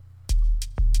Krakauer.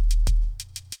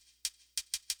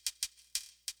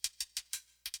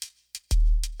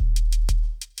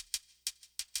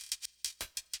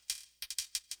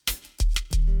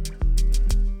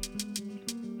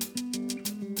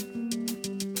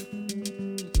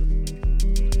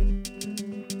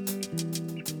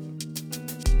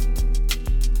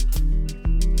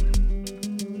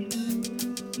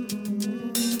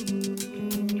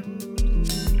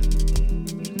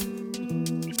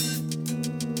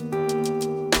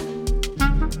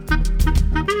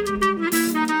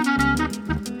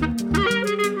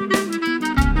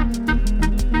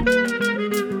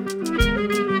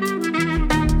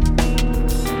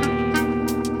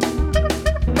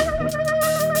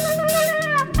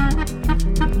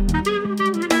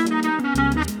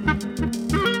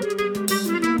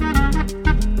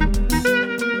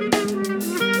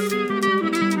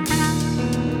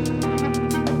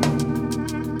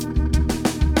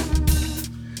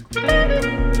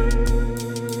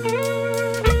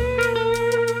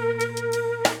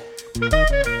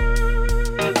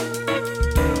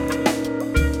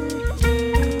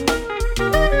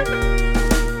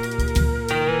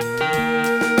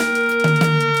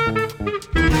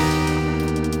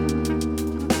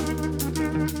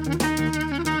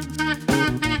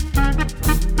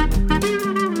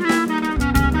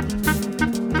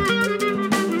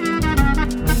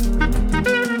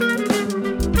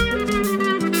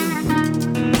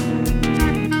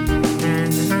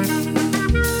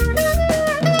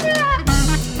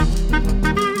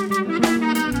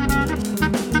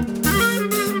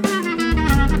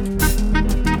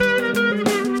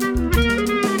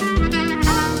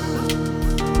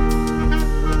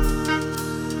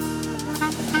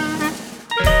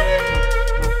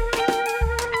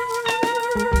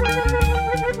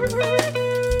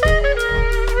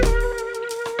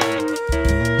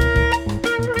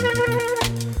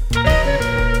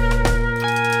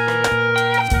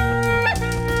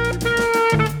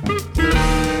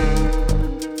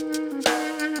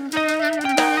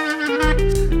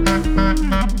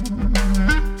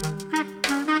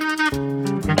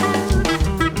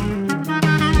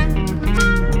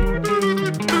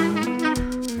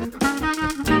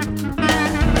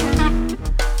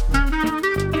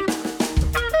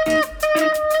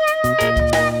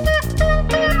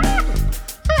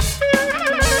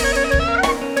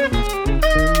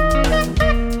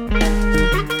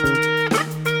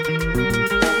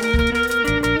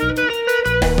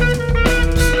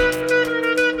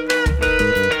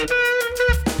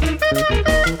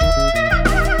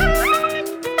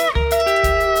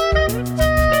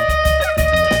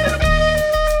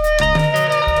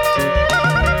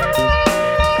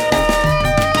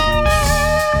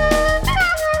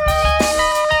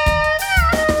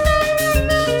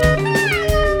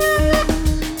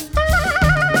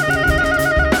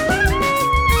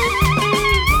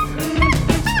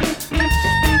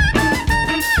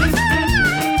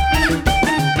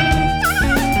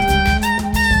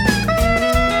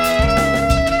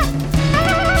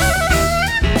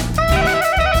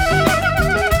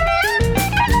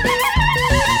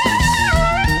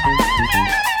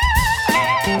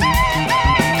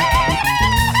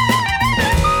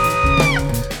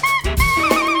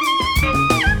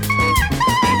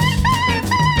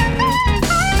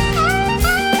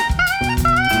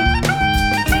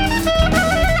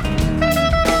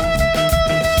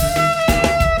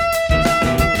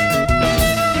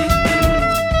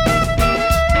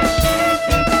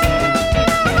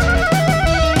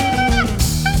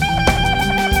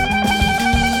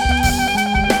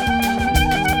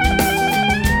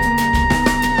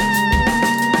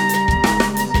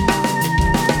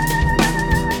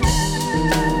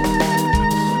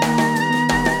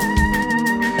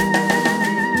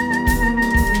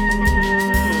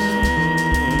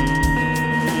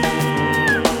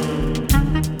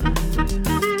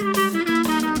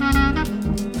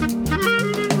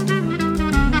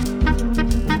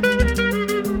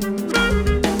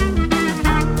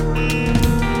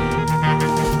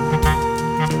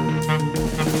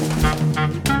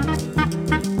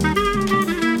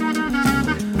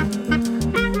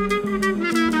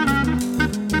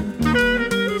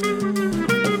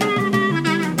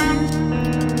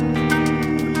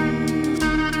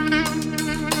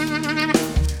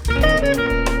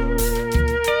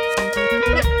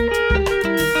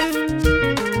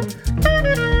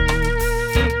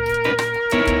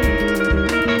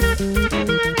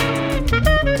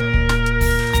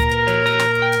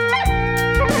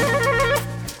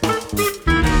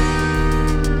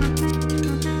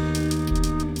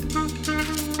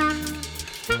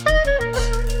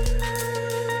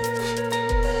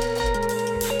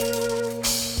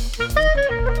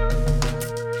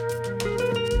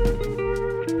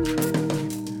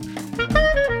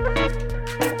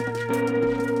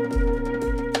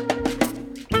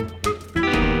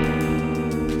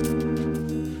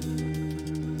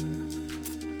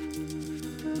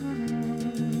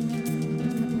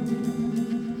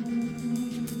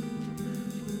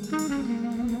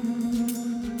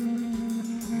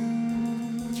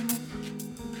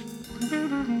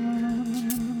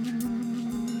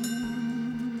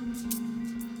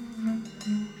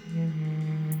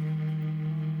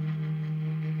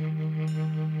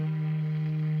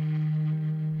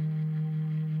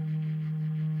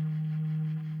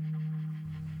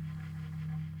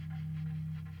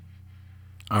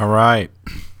 All right.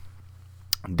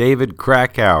 David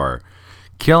Krakauer,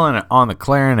 killing it on the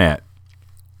clarinet.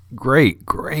 Great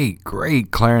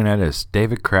clarinetist,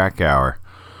 David Krakauer.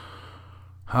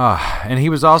 And he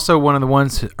was also one of the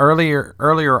ones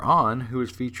earlier on who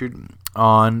was featured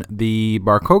on the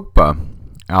Bar Kokhba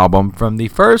album from the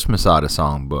first Masada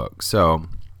Songbook. So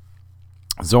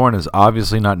Zorn is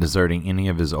obviously not deserting any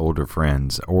of his older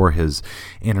friends or his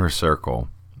inner circle.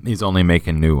 He's only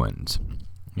making new ones.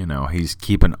 He's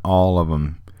keeping all of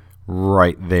them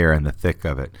right there in the thick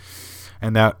of it.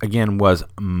 And that, again, was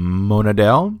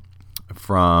Monadel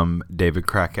from David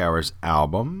Krakauer's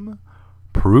album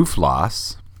Proof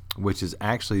Loss, which is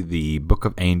actually the Book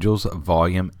of Angels,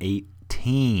 Volume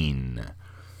 18.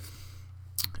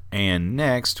 And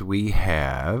next we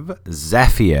have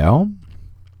Zaphiel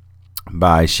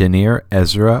by Shanir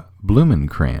Ezra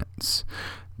Blumenkrantz,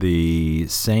 the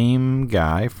same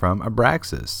guy from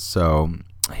Abraxas. So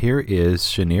here is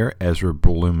Shanir Ezra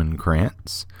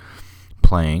Blumenkrantz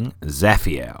playing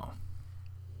Zaphiel.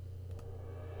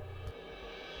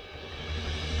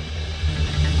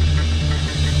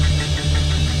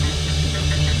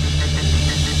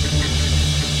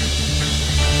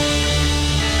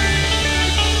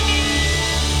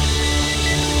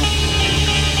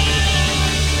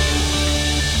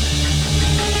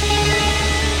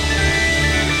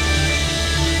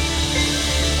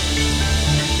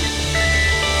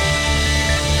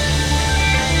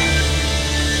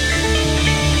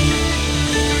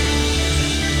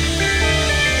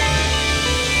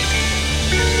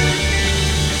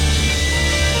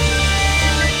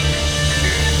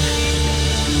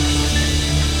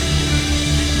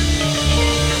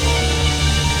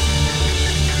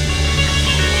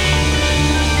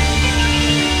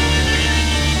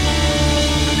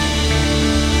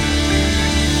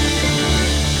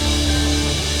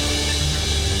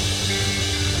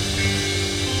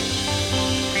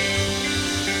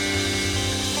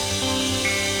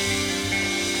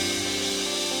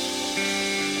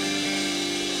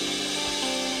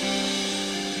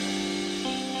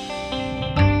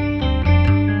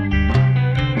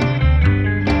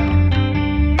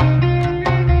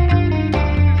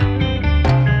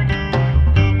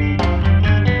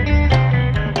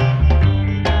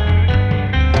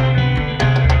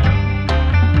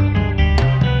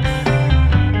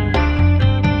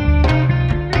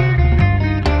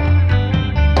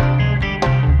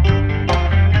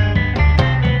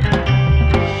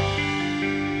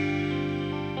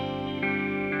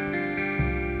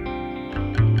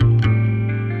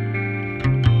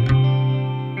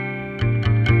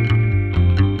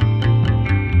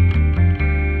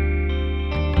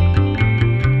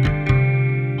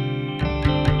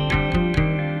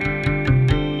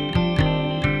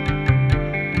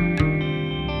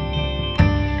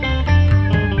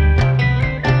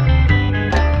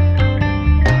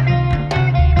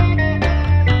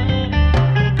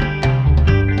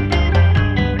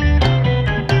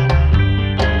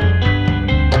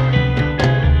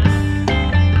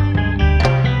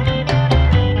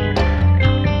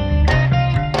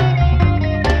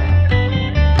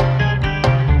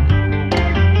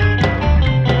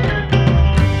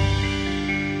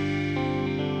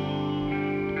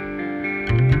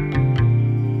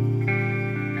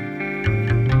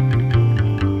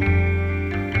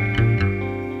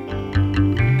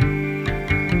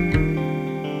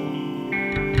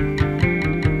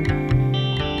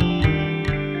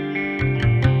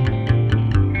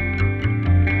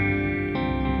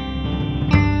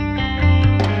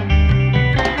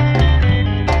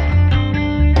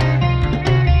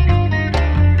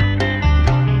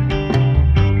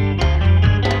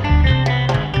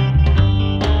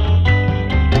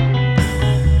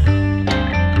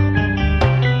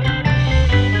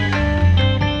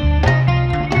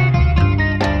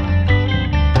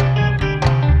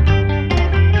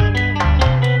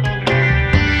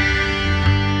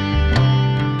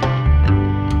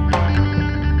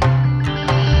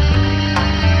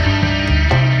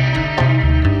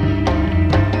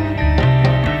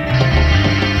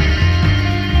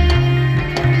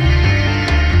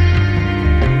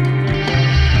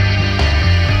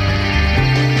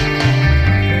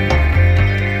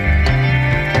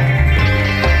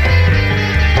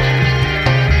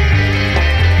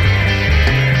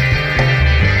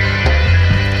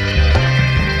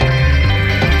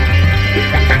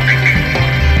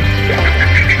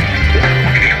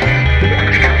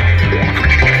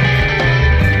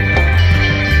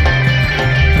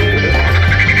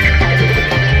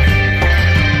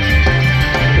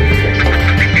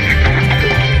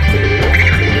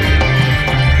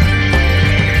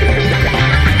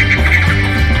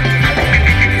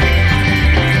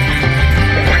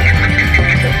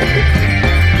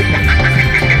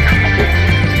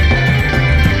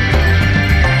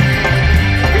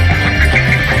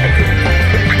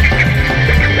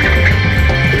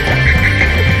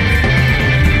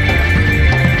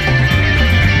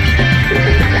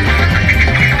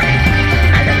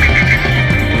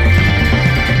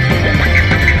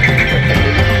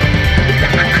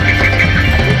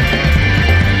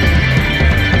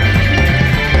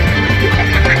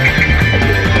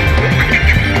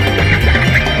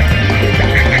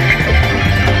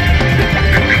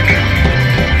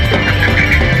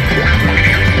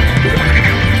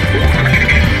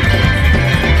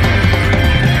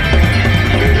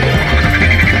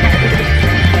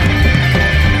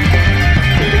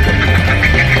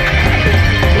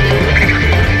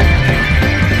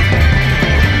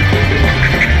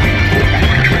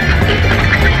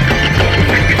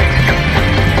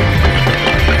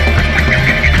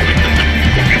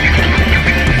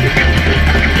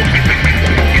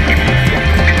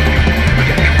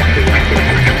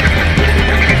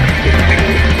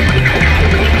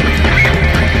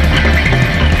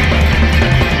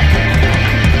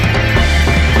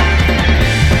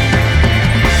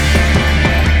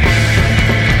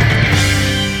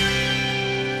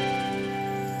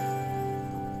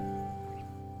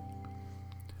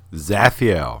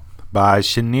 Zaphiel by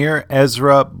Shanir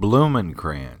Ezra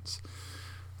Blumenkrantz.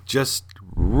 Just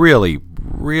really,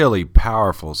 really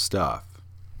powerful stuff.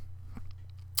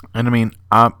 And I mean,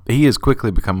 he has quickly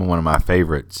become one of my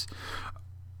favorites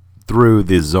through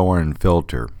the Zorn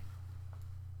filter.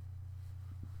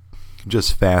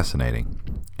 Just fascinating.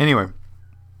 Anyway,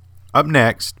 up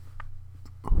next,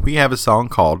 we have a song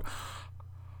called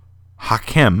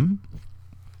Hakem,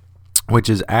 which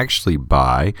is actually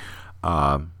by,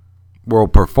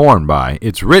 performed by,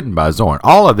 it's written by Zorn.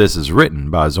 All of this is written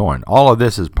by Zorn. All of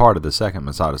this is part of the second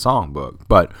Masada Songbook,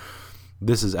 but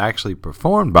this is actually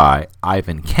performed by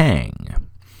Ivan Kang.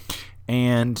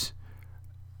 And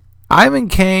Ivan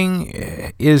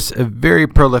Kang is a very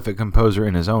prolific composer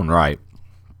in his own right,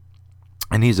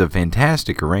 and he's a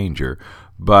fantastic arranger,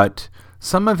 but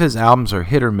some of his albums are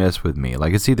hit or miss with me.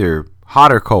 Like, it's either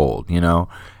hot or cold,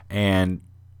 and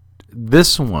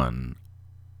this one,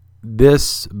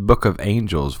 this Book of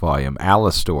Angels volume,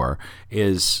 Alastor,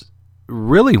 is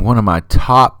really one of my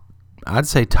top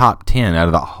 10 out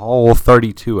of the whole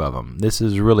 32 of them. This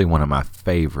is really one of my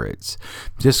favorites,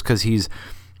 just because he's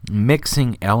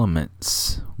mixing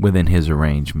elements within his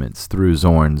arrangements through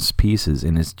Zorn's pieces,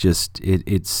 and it's just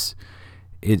it's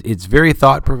very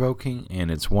thought-provoking,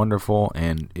 and it's wonderful.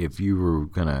 And if you were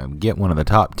gonna get one of the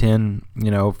top 10,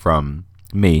 from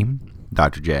me,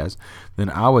 Dr. Jazz, then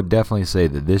I would definitely say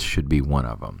that this should be one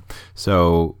of them.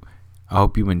 So I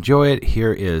hope you enjoy it.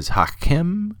 Here is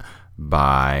Hakem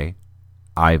by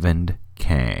Ivan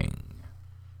Kang.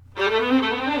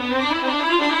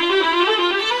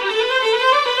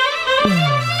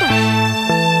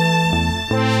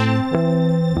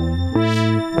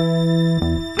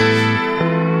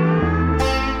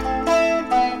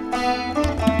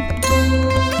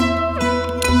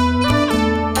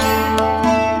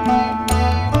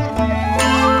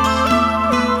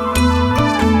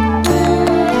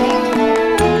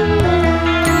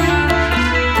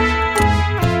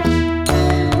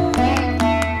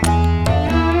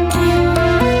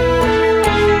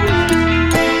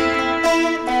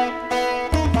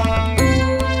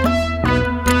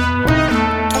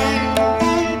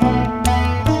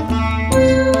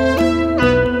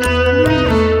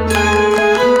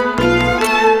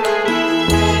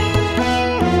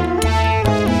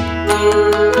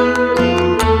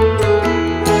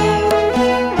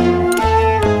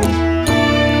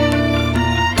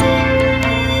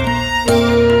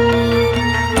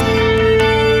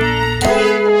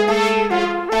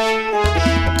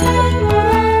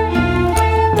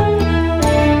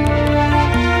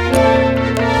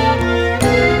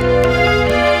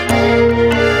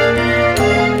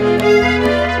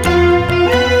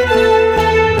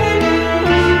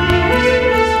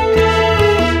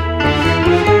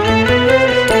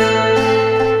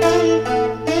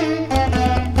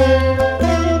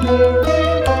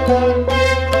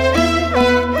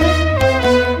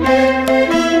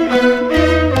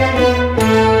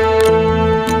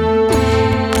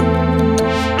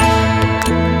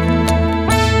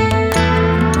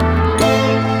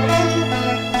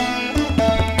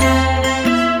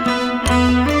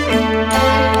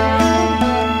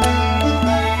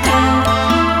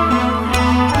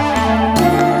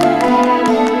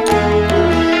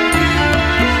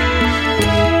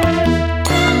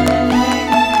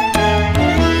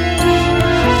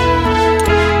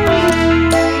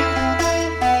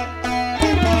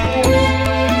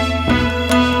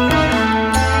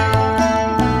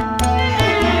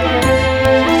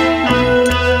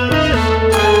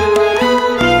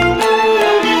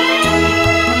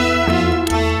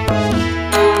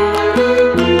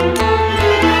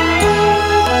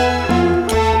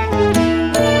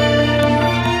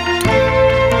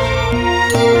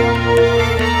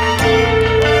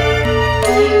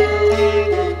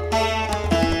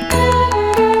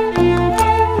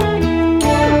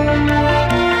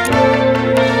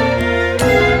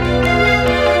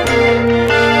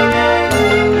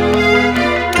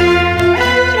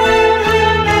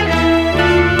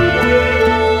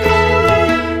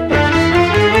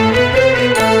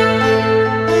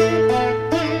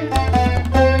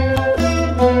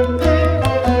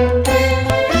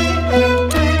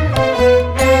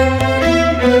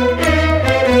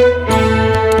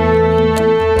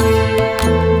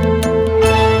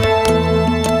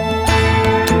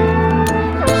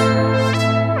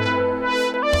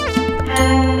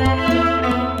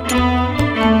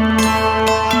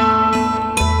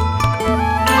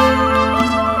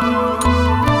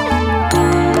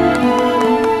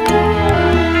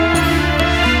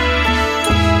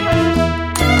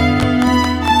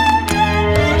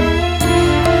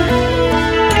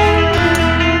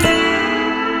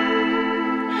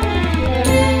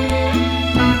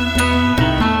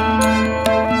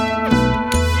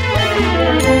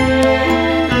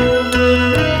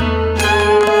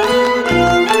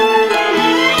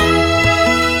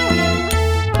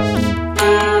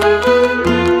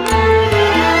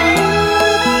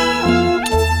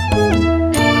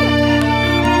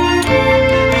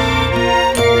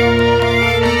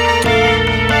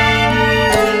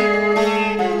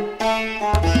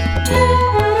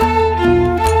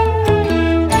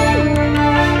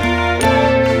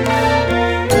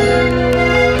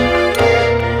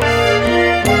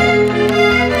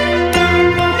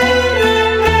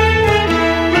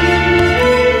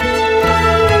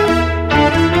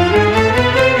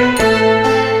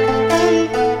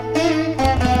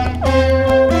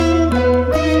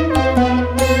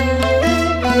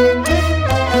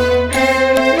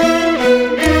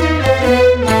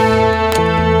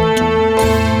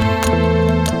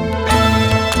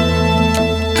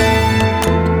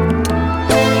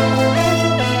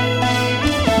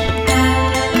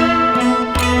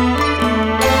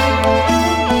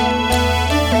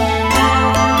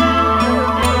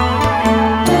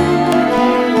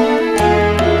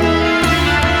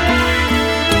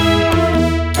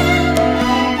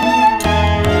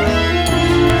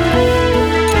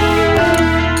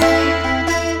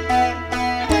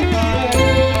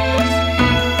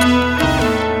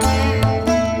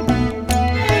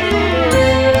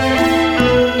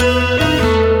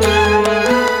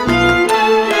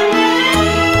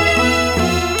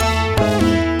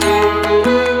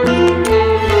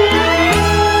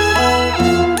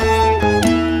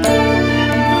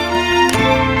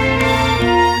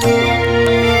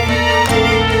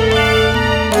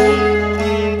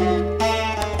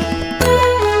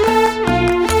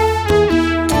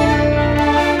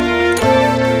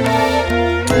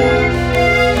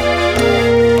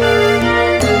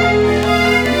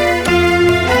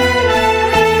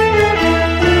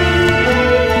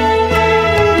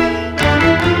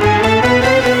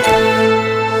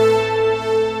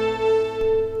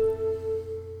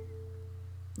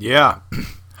 Yeah,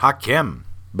 Hakim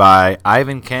by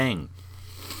Ivan Kang.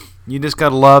 You just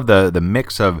gotta love the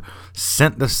mix of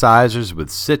synthesizers with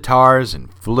sitars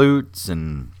and flutes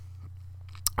and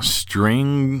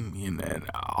string and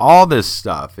all this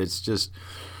stuff. It's just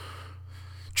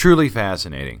truly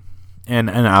fascinating,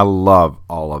 and I love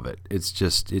all of it.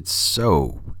 It's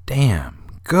so damn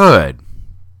good.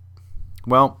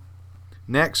 Well,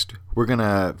 next we're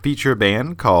gonna feature a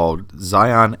band called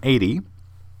Zion 80,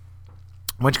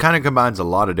 which kind of combines a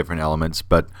lot of different elements,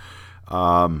 but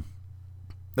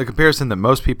the comparison that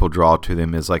most people draw to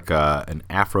them is like an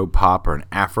Afro pop or an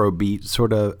Afro beat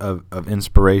sort of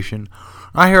inspiration.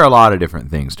 I hear a lot of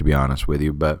different things, to be honest with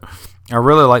you, but I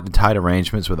really like the tight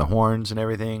arrangements with the horns and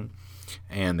everything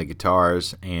and the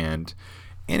guitars. And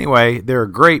anyway, they're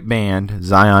a great band,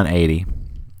 Zion 80,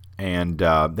 and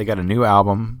they got a new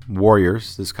album,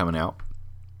 Warriors, that's coming out,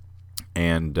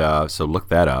 and so look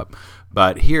that up.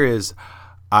 But here is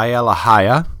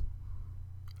Ayalahaya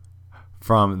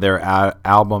from their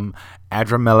album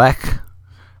Adramelech,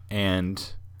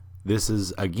 and this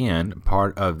is again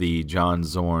part of the John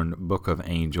Zorn Book of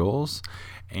Angels,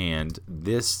 and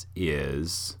this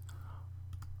is,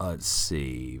 let's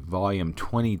see, volume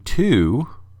 22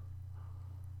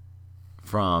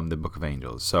 from the Book of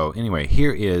Angels. So anyway,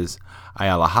 here is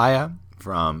Ayalahaya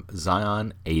from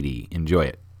Zion 80. Enjoy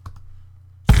it.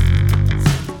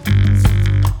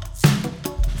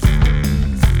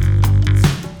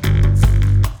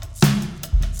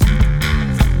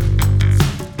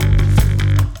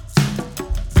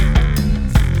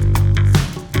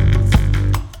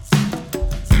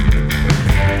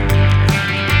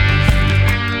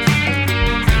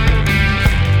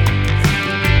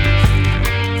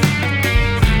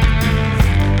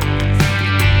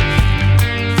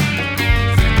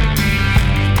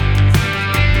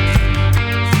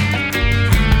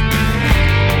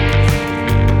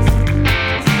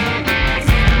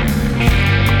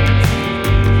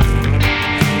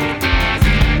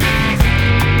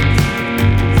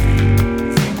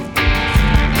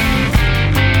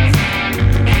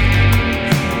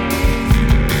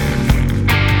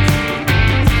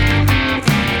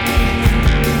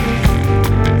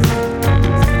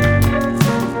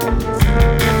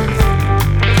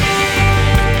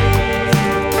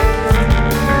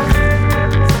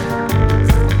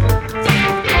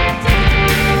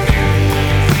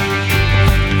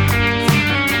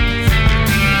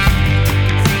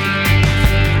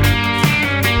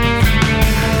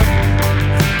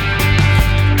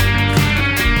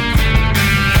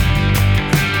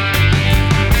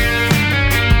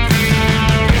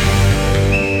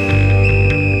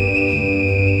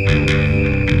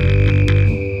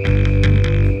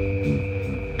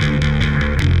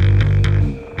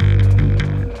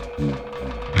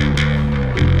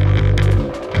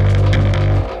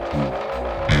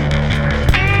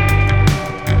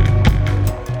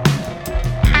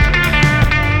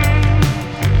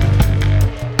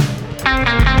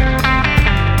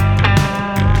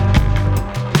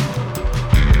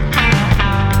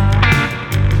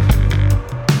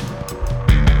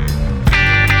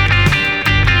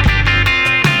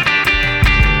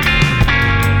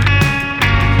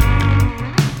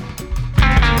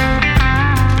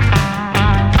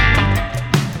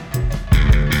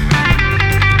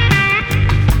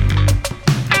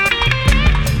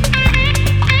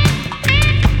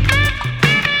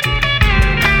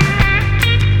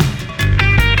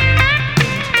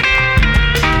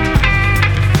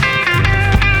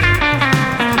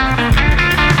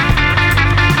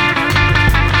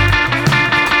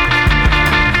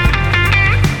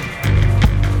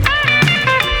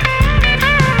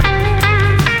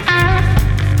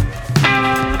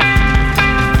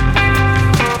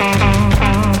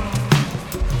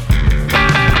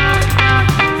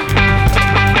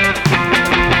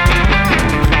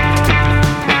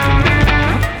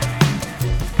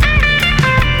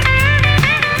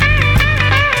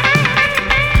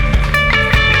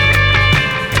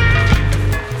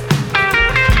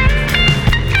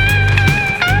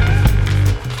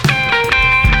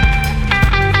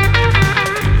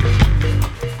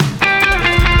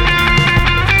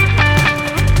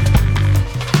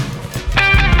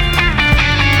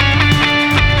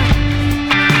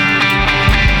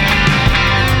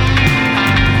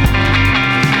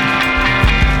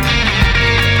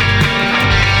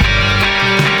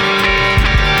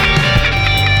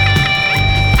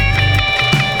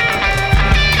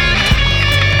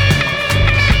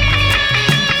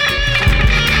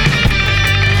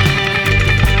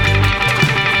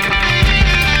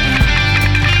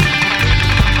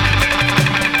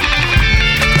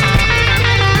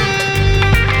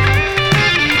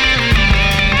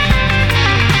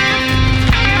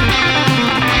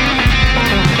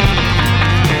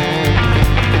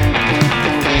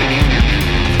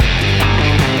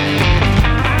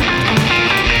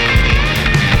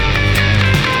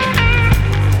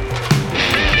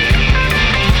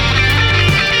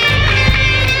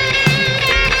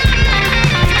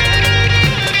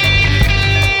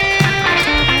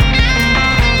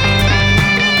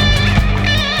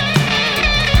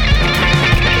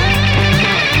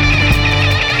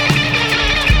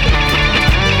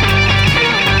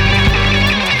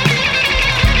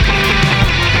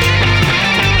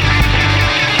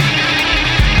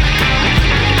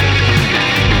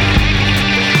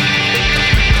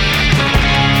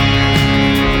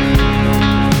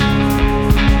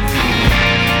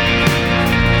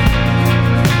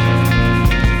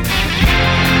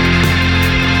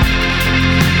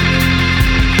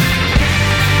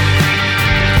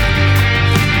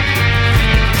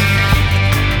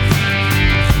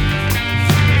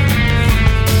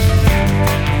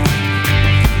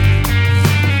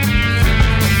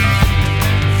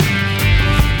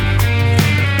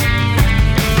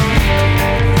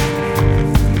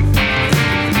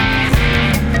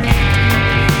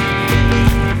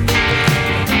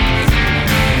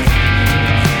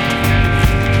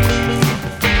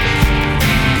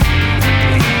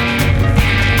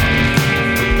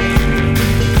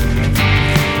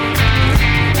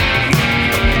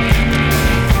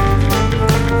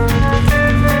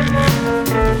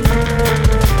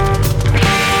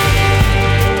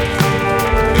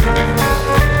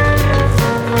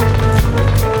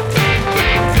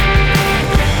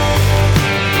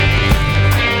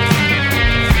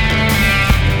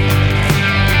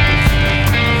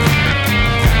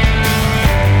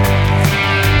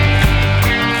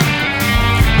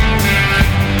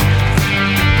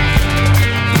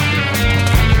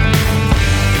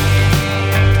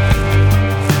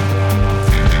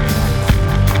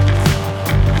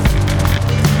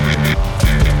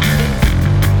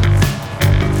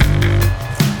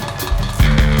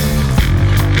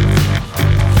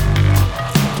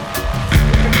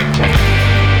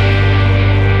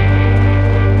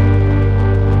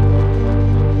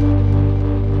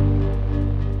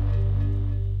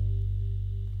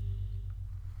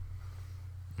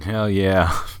 Hell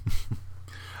yeah.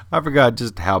 I forgot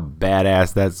just how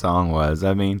badass that song was.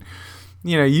 I mean,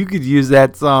 you could use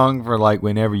that song for like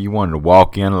whenever you wanted to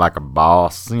walk in like a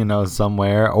boss,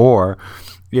 somewhere, or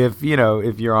if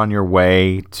you're on your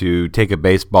way to take a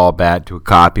baseball bat to a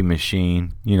copy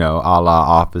machine, a la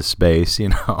Office Space,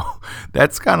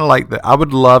 that's kind of like I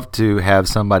would love to have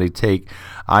somebody take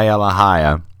Ayala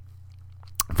Haya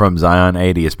from Zion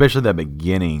 80, especially that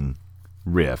beginning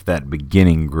riff, that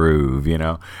beginning groove,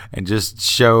 and just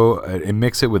show and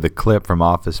mix it with a clip from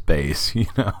Office Space,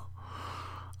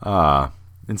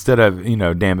 instead of,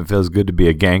 damn, it feels good to be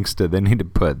a gangster, they need to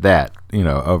put that,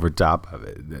 over top of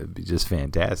it. That'd be just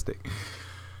fantastic.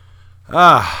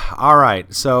 All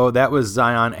right, so that was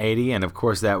Zion 80, and of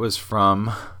course that was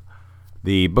from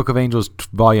the Book of Angels,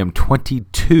 volume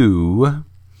 22,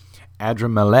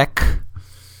 Adramelech,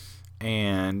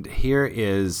 and here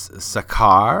is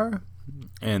Sakar.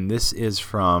 And this is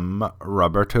from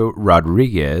Roberto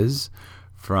Rodriguez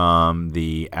from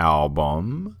the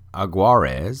album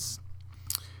Aguares,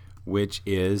 which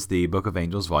is the Book of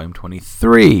Angels, Volume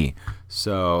 23.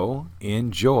 So,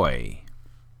 enjoy.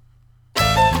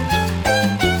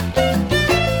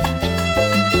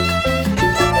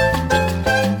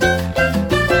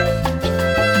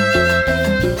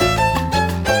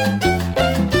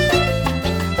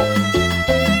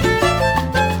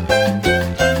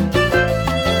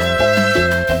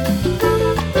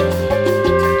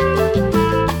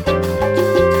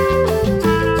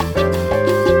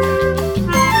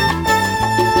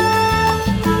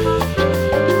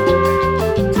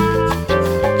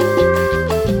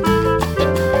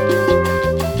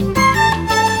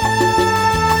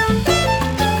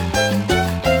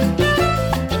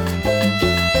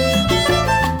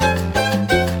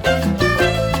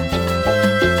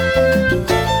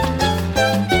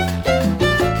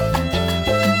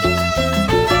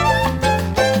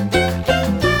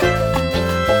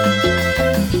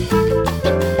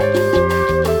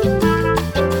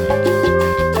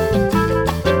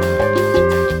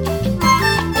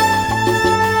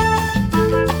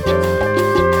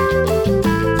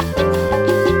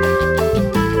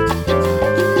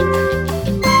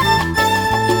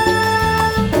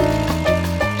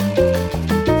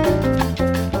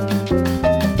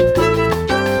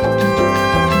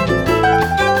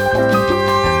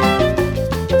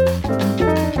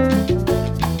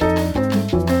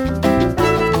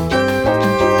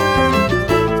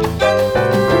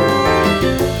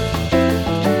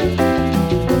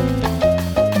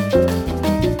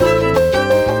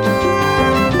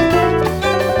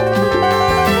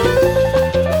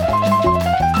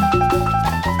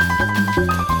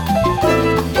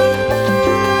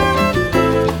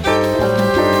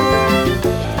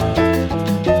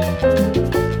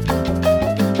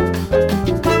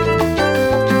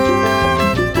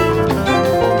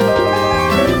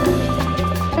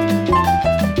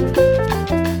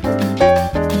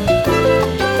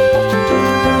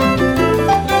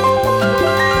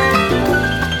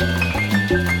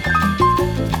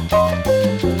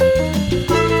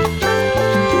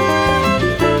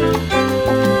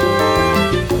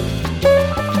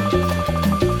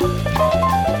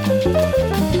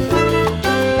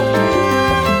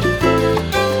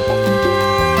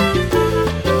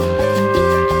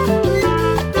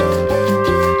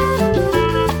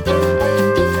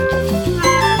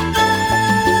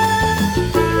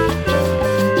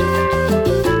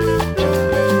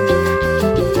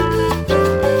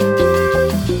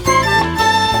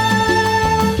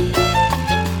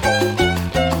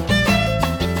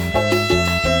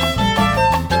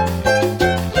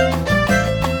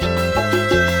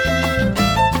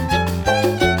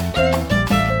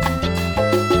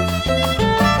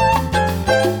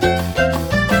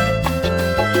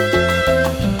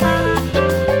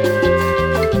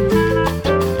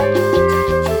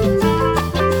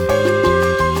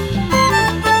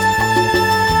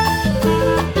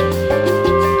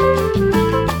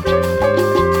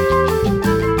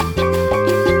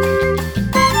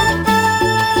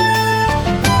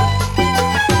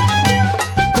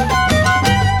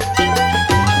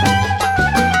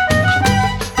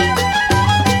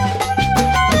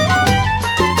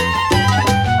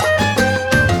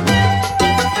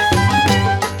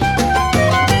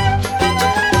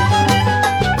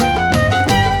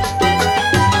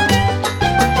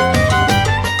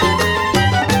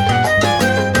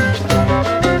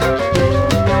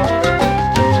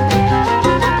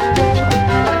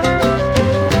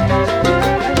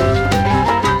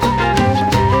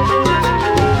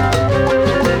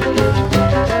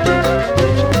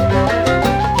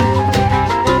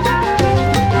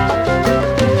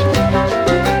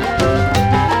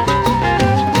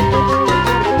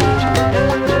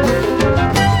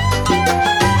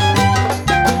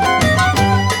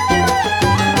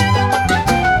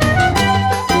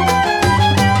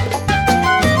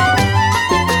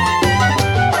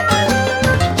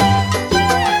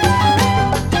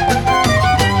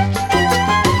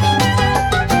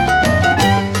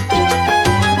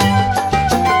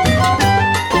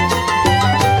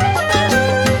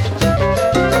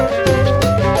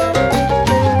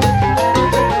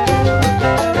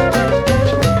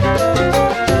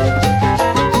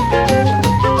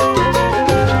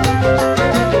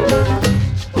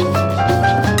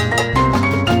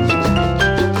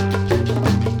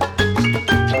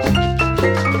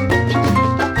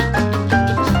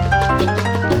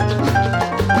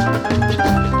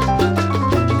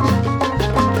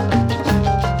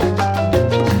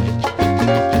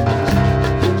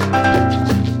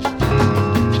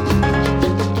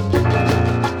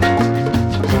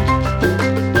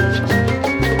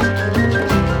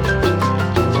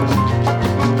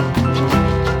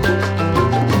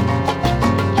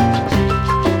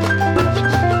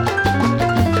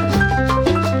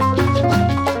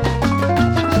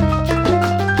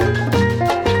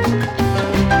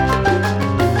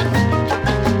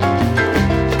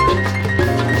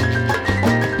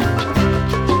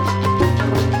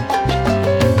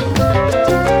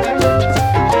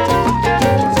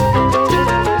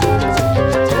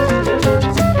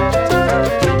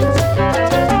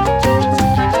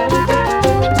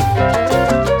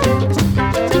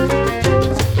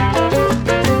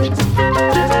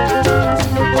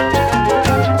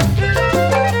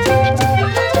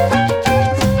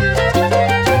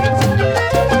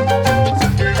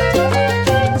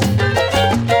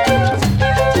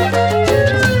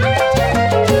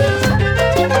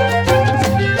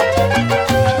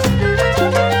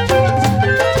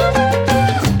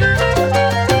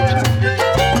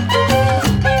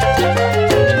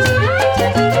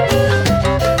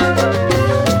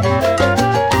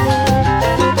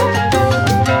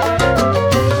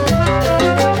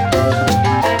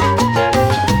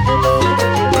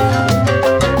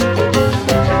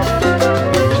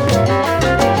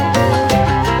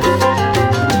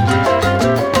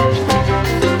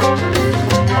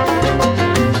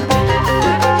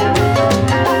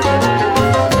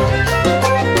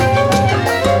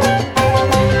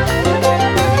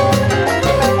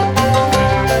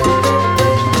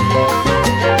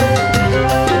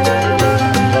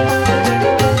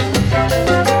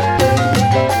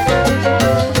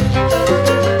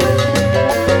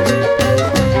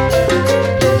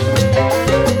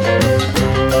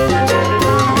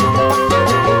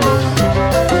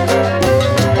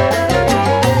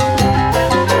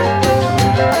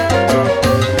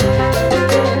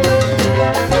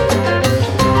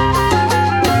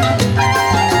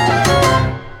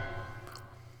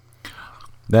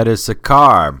 That is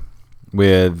Sakar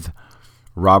with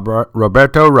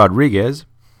Roberto Rodriguez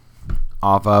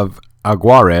off of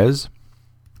Aguares,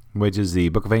 which is the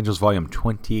Book of Angels, Volume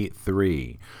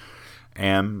 23.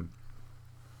 And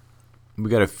we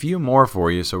got a few more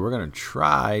for you, so we're going to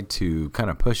try to kind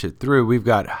of push it through. We've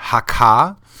got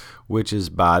Haka, which is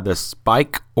by the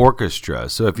Spike Orchestra.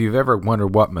 So if you've ever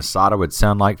wondered what Masada would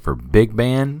sound like for big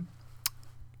band,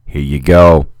 here you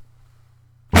go.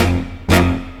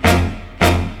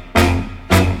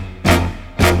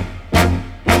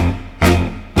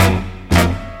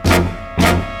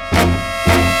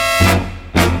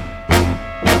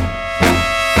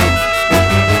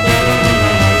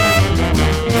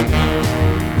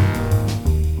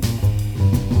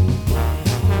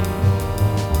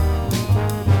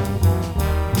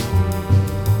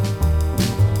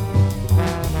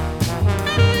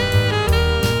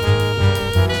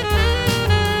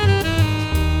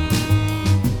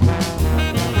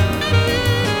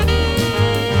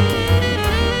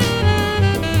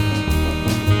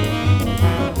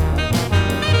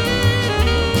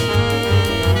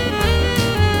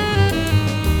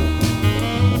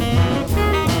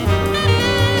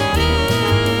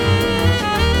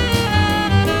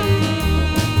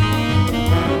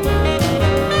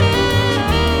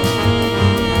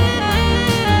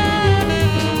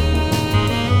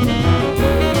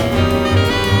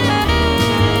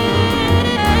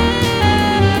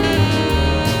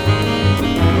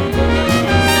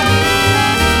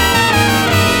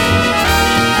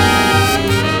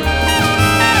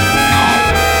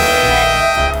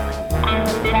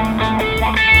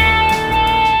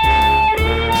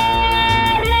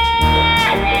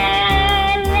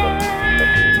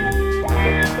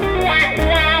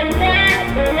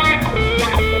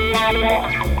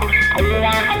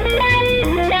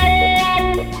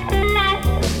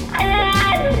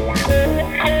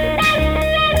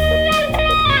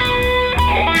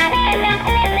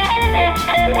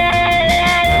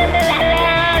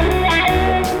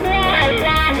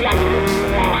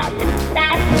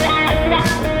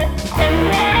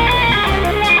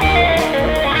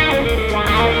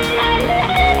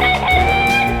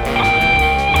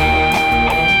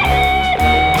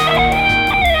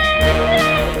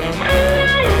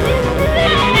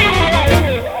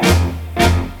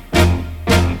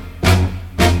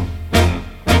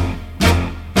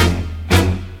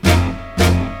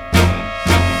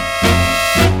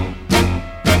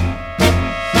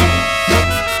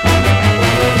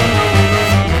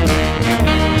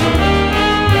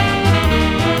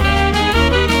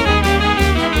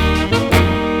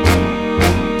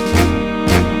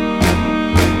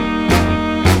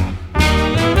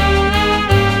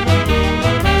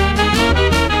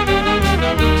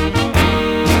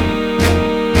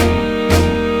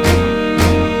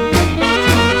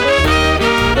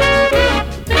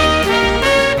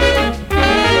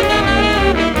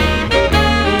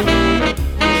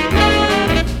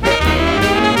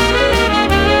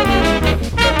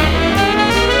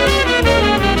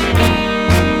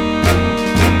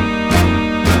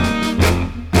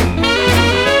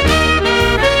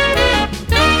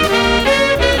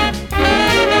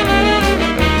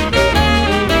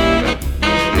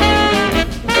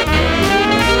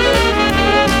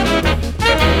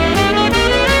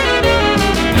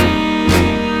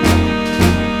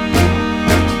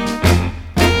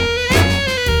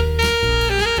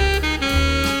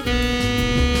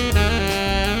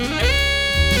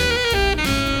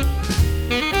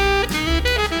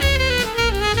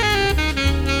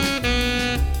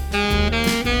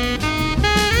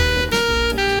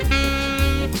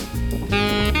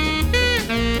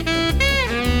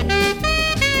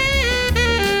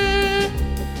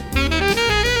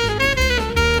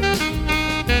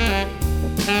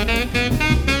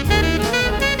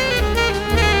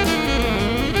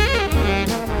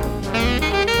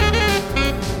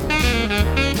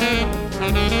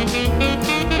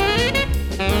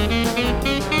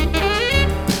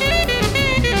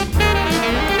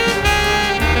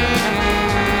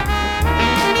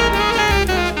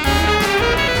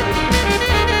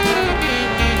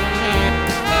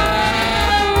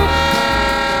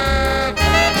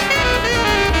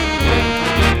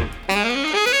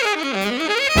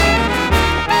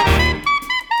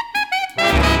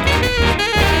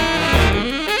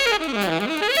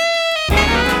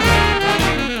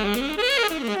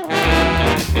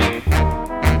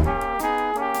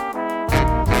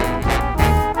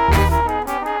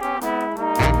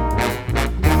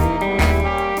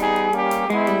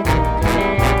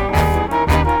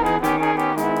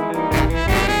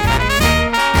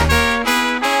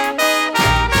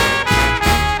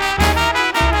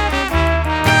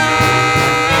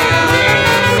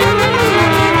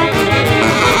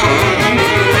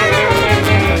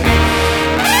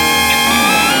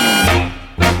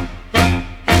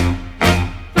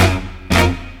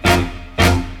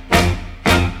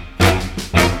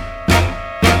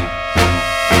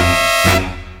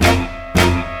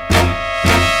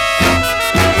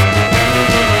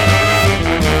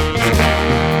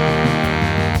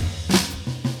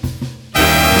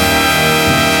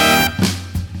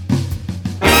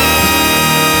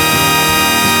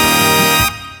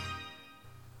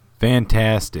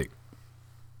 fantastic.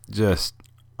 Just,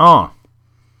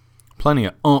 plenty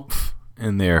of oomph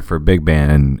in there for big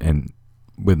band and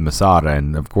with Masada,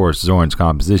 and of course Zorn's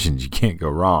compositions. You can't go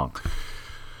wrong.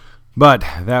 But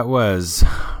that was,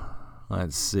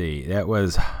 that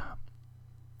was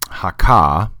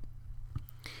Haka,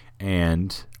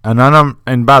 and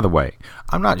by the way,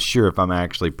 I'm not sure if I'm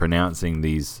actually pronouncing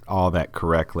these all that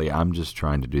correctly. I'm just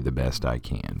trying to do the best I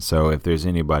can. So if there's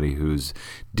anybody who's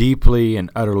deeply and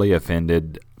utterly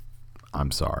offended,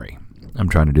 I'm sorry. I'm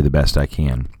trying to do the best I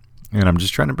can. And I'm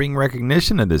just trying to bring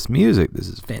recognition to this music. This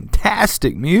is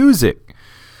fantastic music.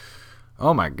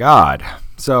 Oh my God.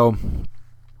 So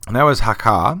that was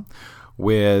Haka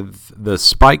with the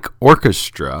Spike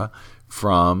Orchestra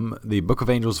from the Book of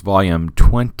Angels Volume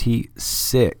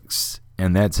 26.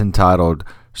 And that's entitled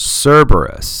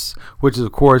Cerberus, which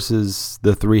of course is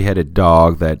the three-headed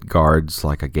dog that guards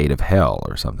like a gate of hell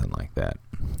or something like that.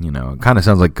 You know, it kind of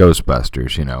sounds like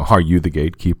Ghostbusters, you know, are you the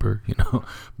gatekeeper, you know?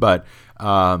 But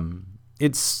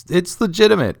it's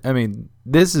legitimate. I mean,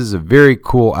 this is a very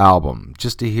cool album.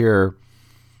 Just to hear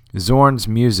Zorn's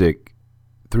music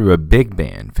through a big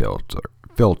band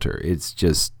filter, it's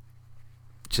just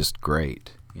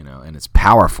great, you know, and it's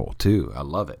powerful too. I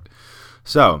love it.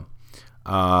 So,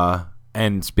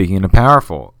 and speaking of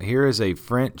powerful, here is a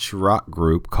French rock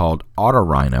group called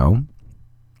Autorhino.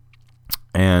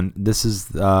 And this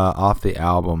is off the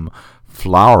album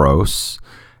Flauros.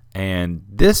 And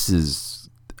this is,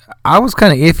 I was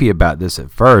kind of iffy about this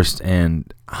at first.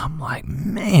 And I'm like,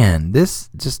 man, this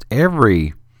just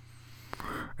every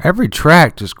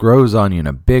track just grows on you in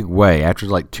a big way. After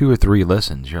like 2 or 3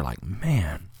 listens, you're like,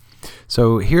 man.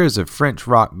 So here's a French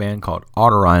rock band called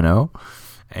Autorhino.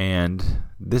 And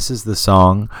this is the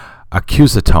song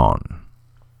Accusaton.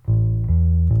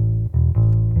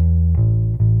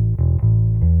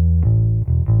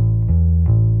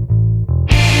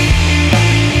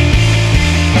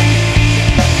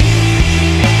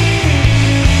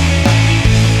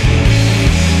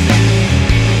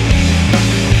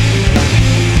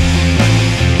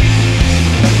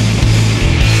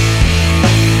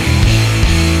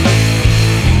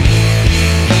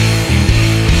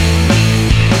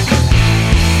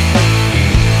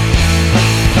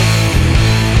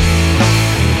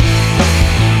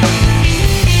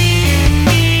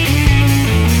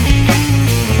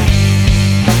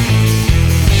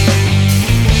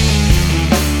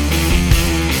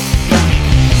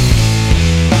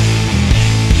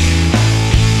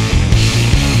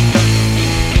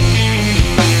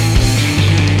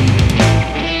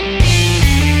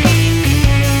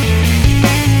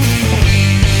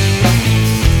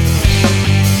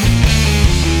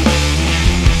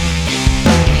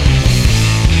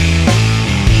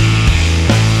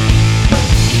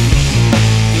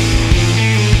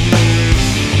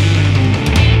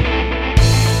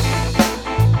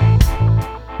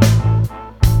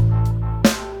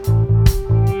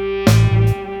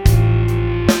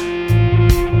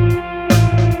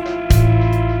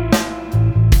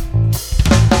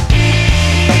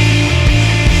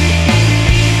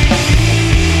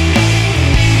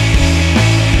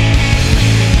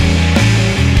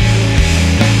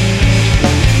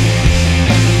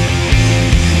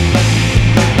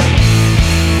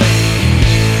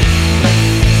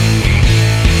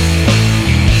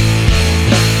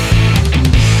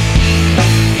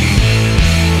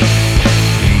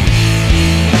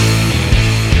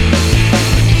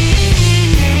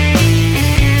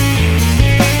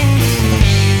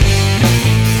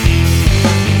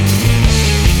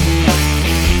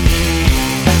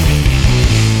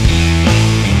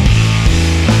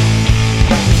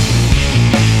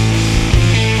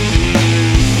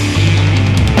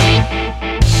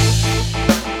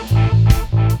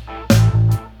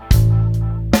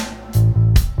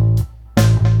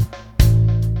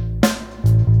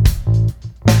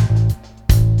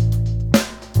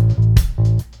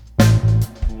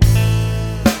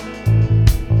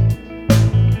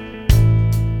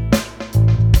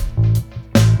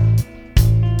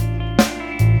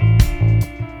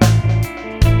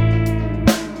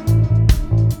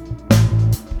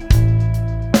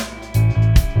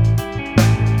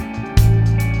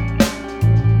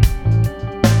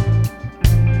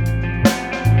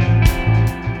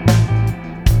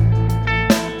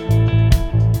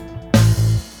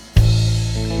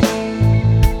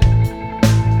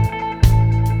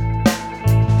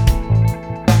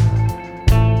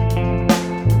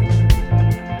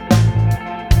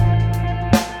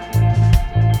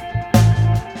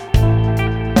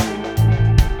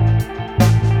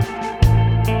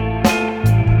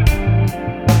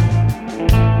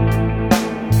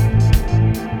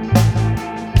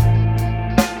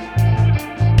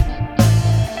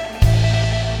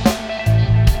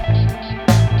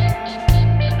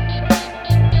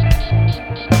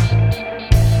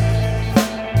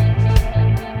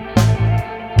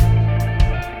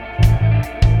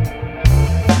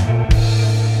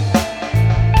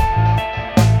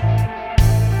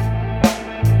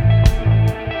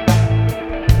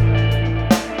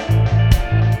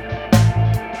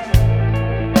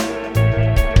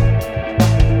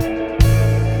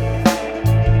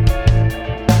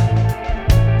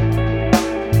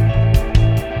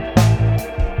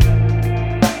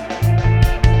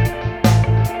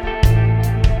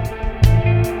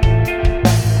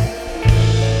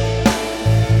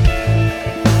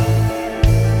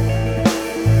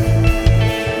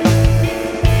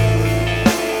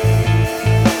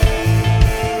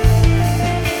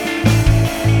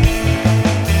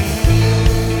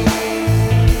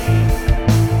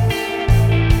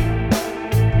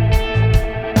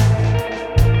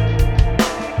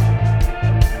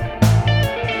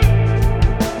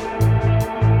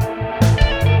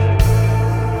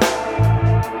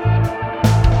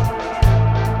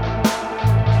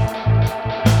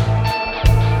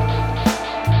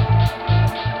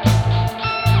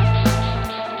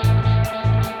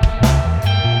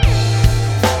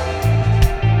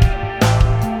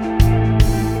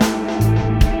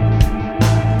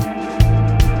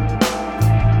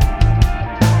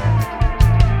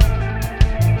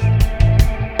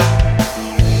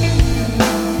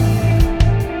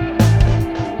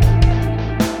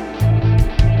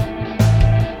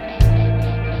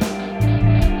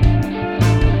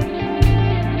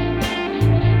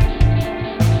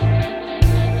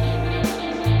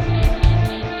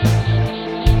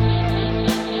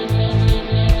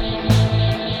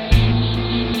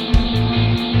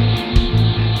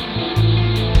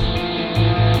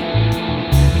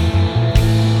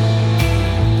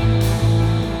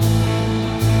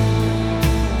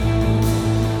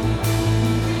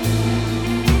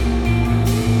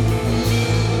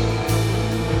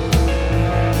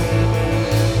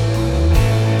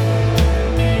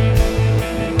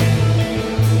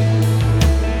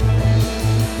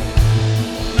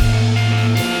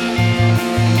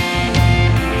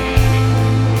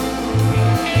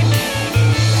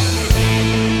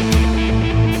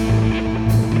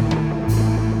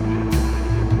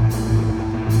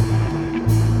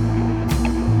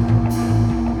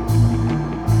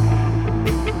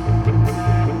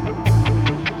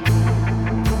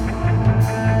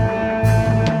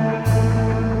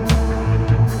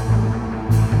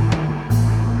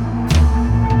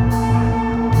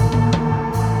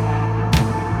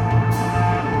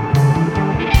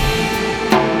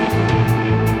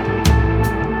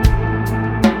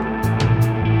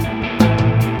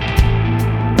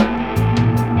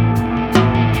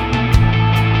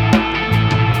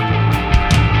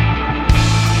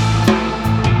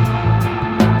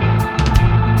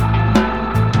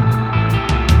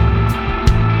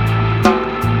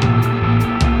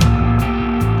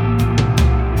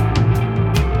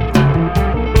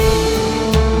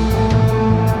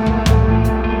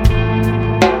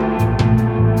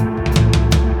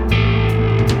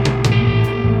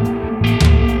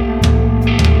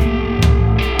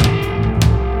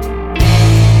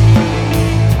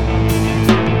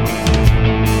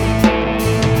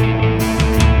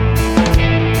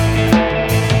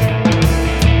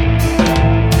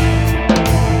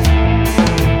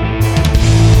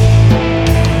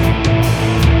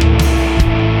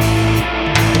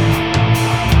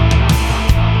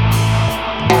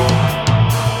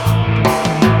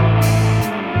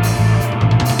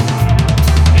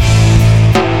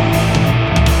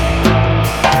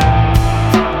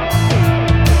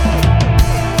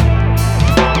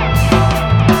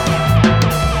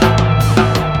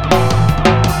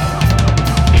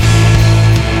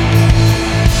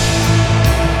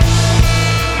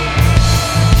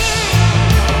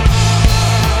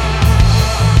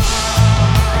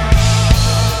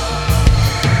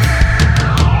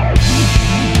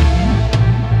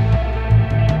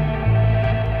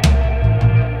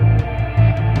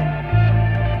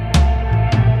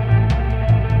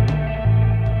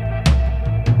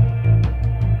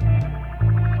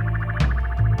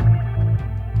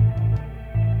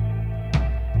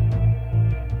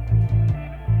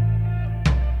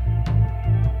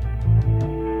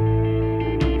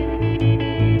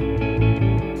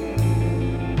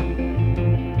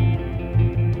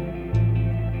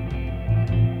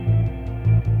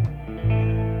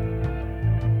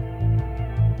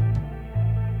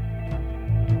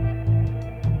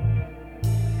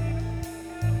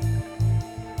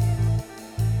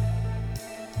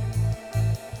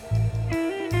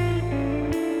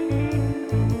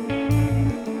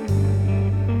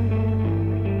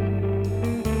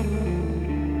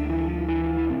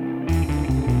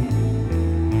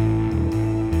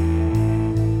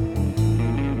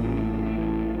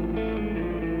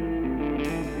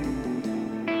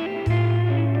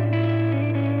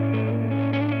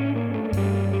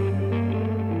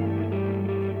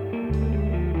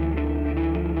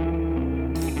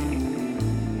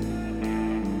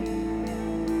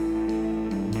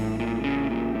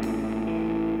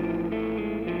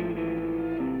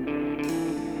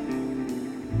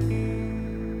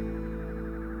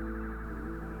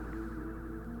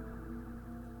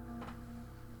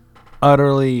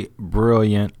 utterly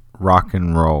brilliant rock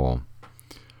and roll,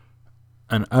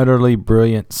 an utterly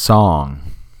brilliant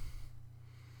song,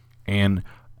 and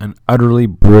an utterly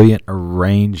brilliant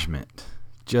arrangement.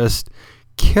 Just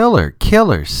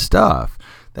killer stuff.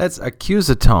 That's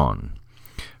Accusatone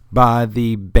by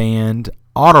the band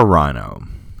Autorhino,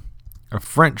 a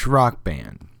French rock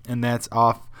band. And that's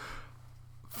off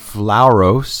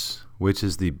Flauros, which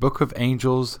is the Book of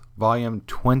Angels, volume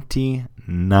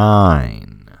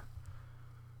 29.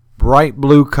 Bright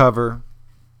blue cover.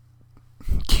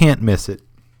 Can't miss it.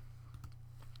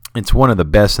 It's one of the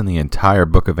best in the entire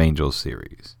Book of Angels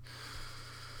series.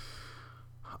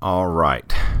 All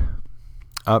right.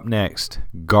 Up next,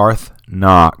 Garth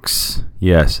Knox.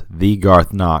 Yes, the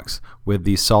Garth Knox with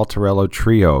the Saltarello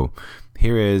Trio.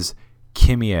 Here is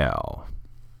Kimiel.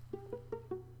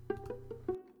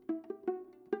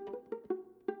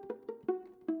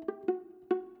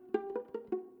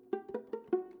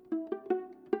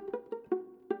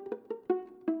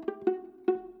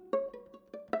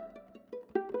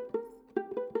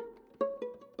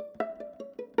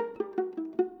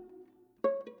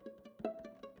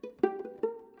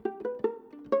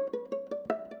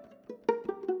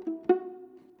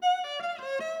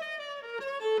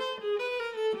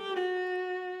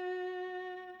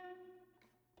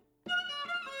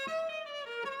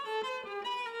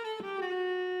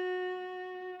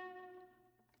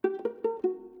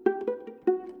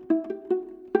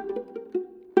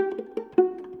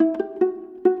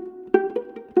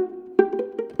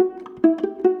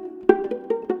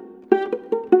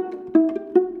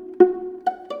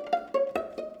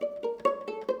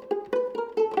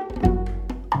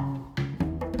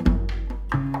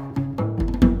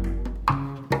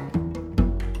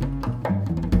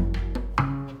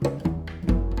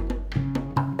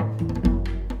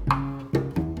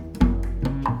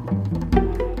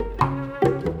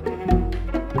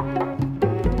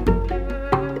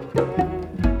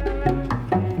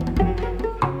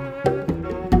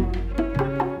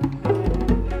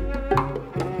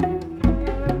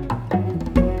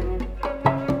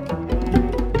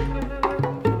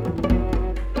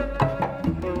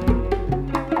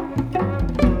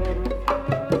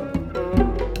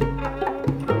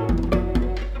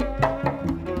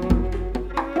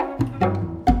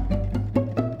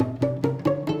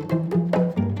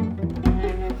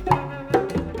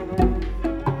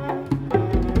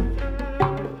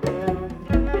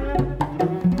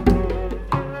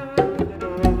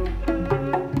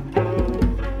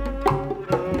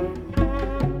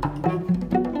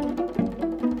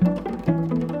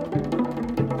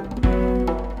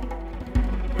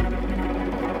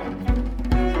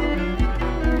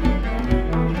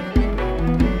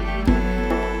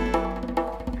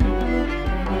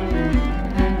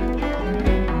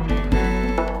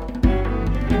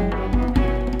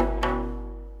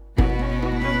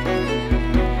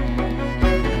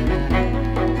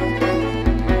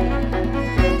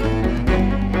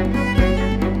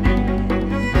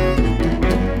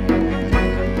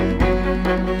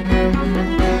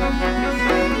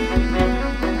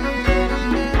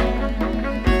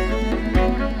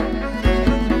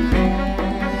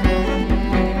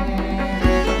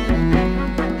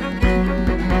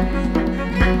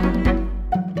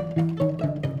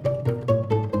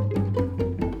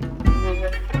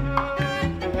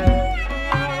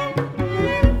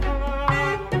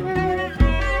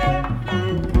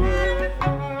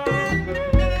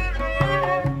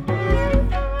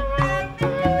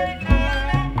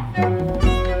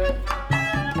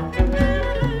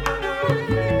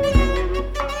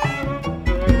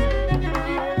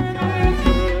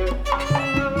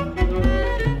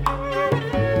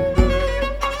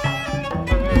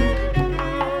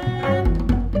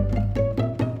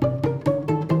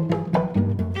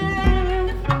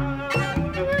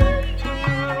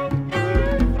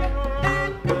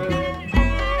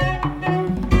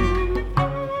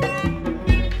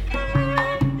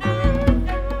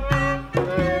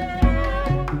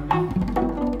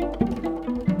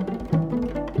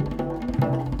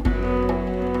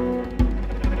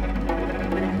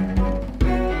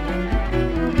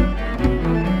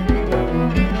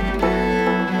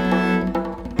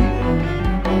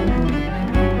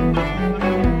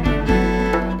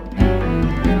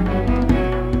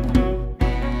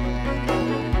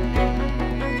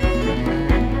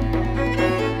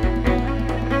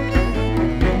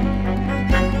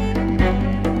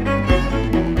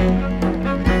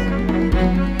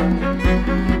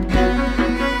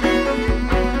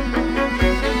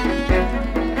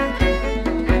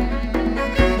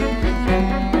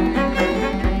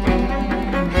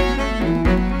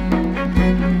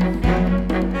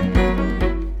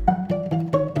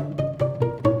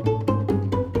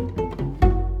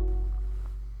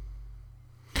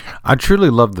 I truly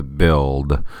love the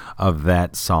build of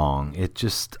that song. It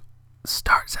just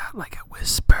starts out like a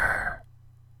whisper,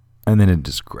 and then it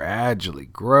just gradually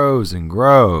grows and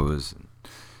grows.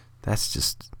 That's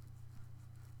just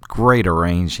great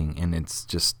arranging, and it's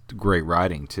just great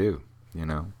writing too,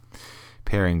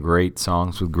 pairing great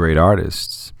songs with great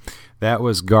artists. That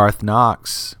was Garth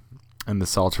Knox and the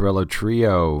Saltarello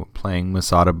Trio playing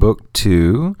Masada Book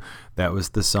 2. That was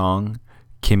the song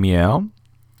Kimiel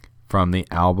from the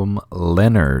album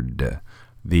Leonard,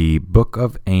 the Book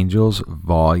of Angels,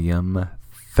 Volume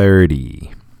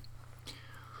 30.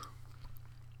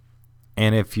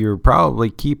 And if you're probably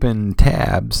keeping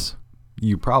tabs,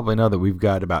 you probably know that we've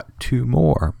got about 2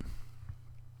 more.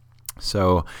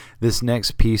 So this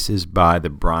next piece is by the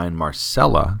Brian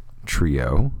Marcella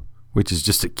Trio, which is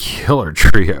just a killer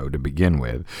trio to begin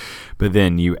with. But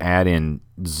then you add in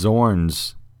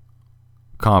Zorn's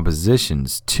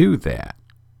compositions to that,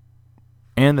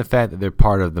 and the fact that they're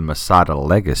part of the Masada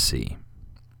legacy.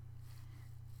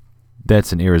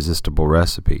 That's an irresistible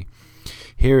recipe.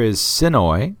 Here is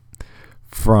Sinoi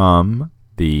from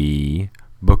the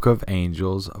Book of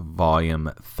Angels,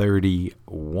 Volume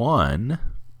 31,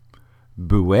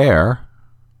 Buer,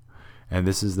 and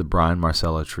this is the Brian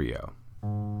Marcella Trio.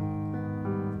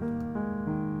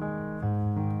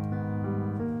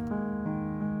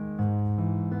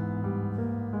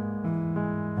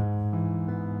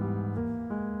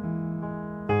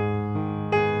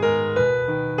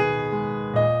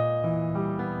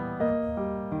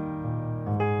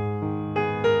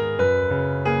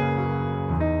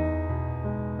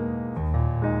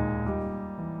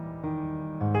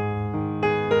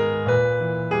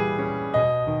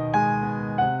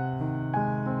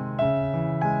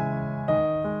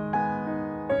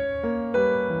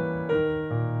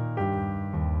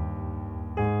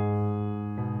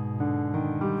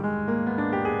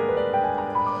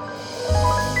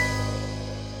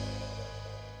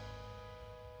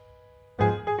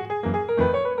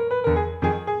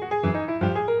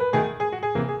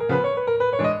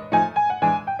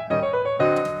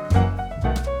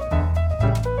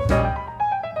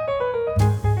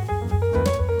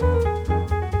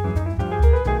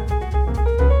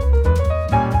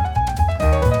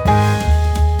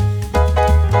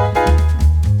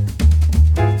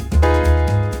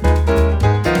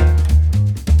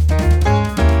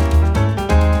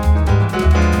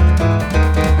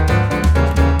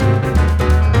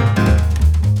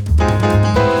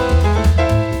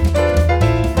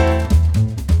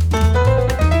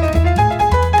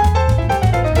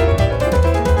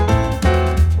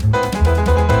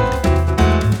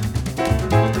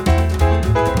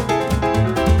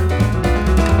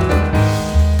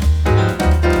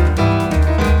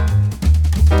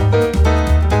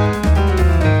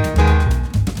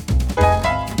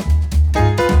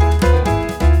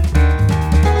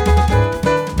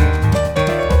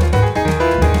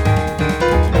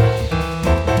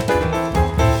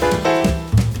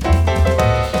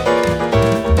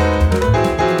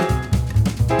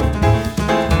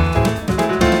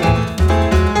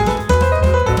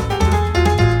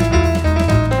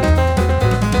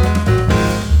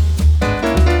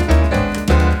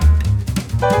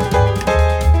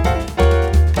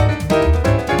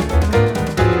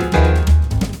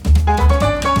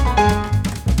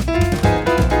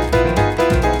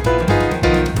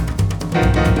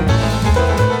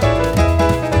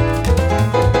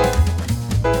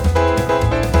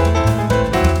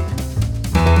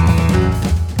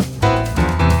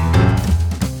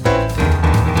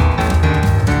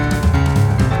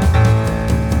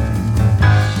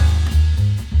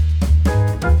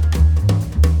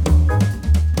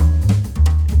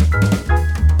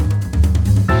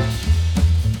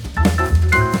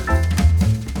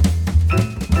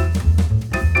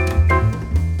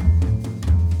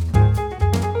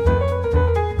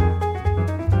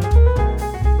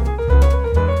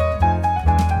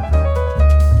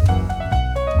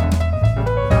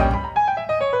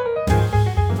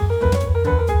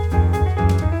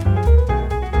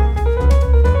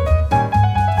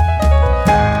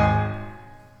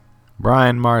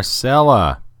 Brian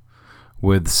Marcella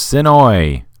with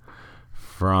Sinoi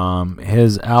from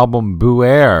his album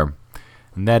Buer,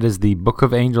 and that is the Book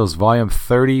of Angels, Volume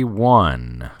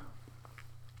 31.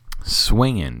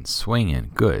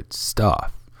 Swinging, good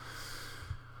stuff.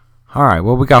 All right,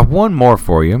 well, we got one more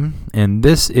for you, and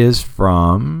this is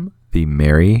from the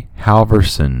Mary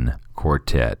Halverson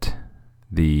Quartet,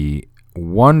 the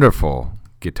wonderful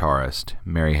guitarist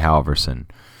Mary Halverson.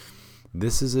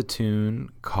 This is a tune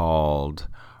called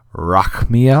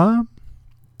Rachmia,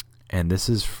 and this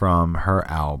is from her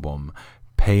album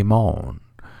Paimon,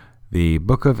 The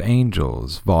Book of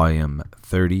Angels, Volume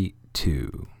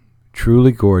 32.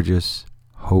 Truly gorgeous.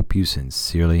 Hope you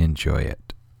sincerely enjoy it.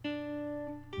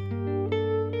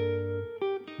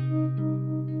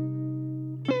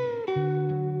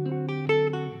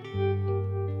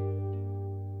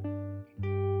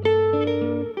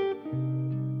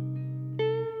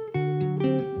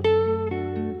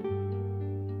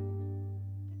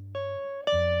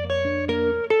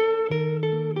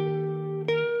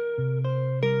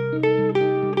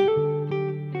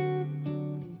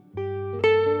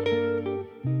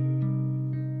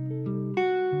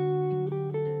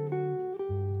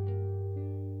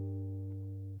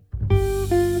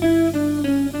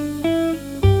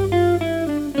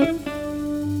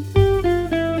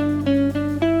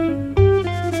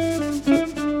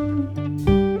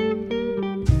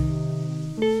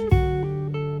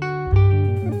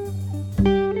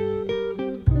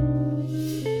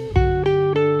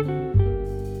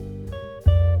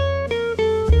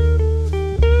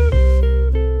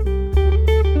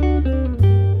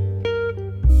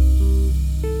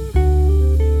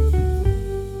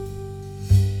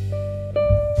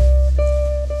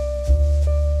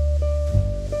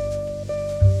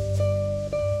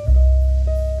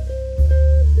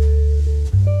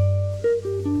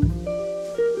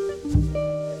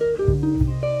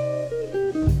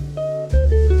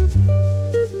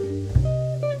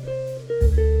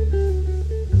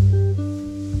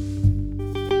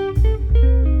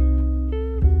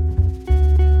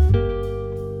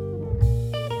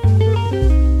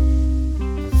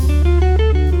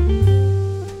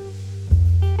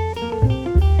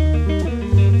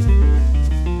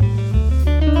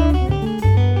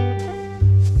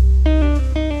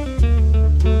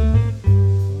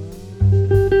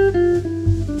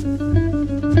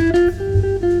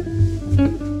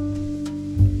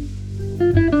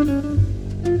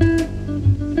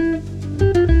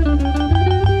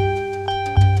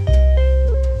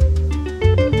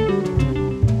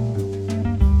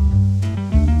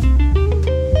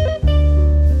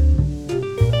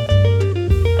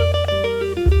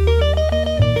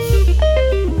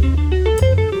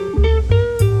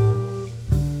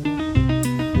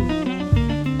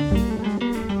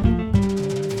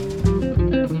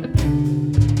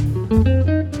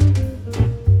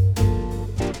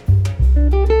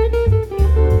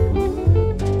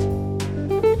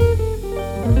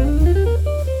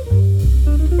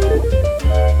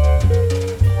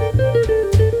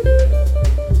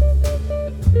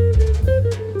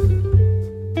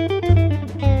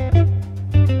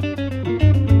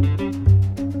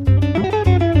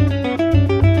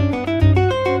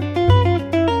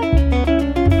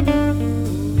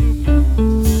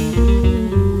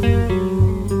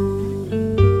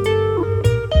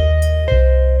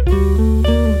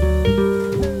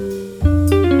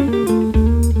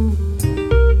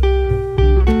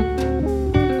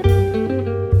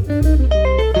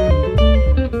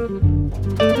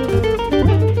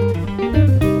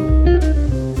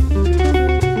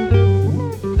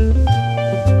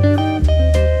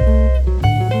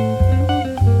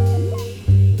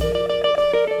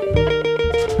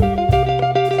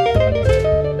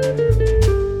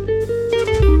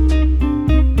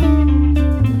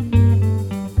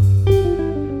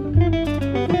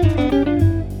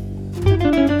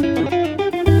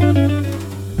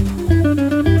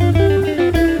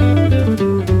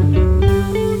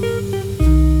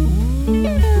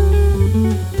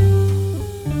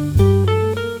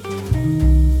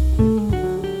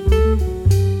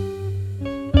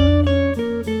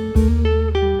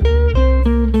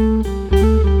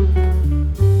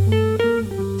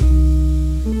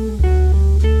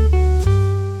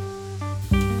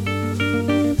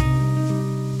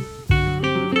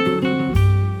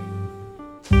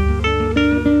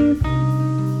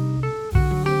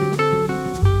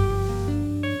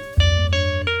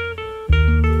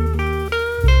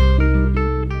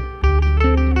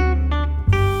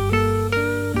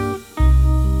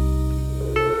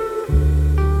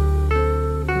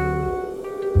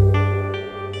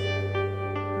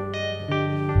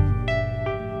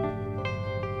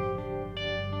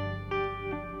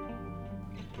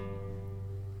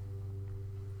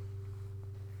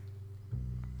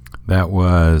 That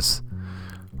was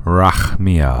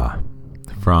Rachmia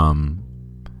from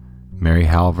Mary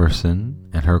Halverson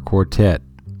and her quartet,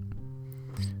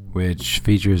 which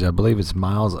features, I believe it's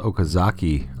Miles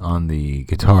Okazaki on the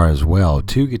guitar as well.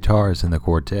 2 guitars in the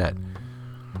quartet.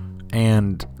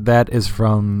 And that is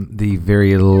from the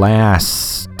very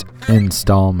last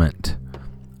installment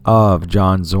of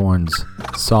John Zorn's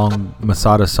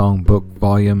Masada Songbook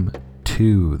Volume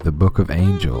 2, The Book of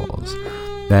Angels.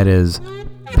 That is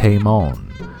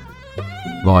Paimon,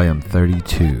 Volume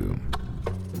 32.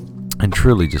 And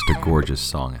truly just a gorgeous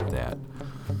song at that.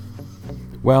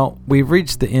 Well, we've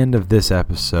reached the end of this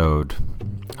episode.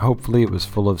 Hopefully it was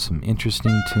full of some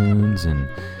interesting tunes and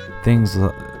things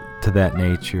to that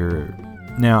nature.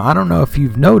 Now, I don't know if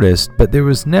you've noticed, but there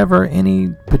was never any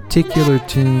particular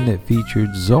tune that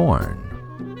featured Zorn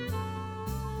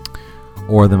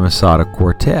or the Masada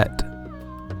Quartet,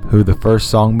 who the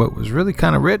first songbook was really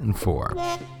kind of written for.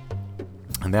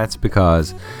 And that's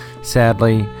because,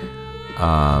 sadly,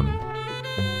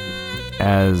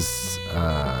 as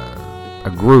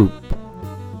a group,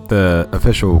 the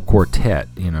official quartet,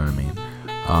 you know what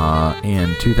I mean,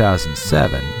 in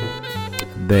 2007,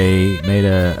 they made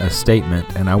a statement,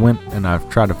 and I've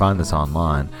tried to find this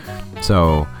online.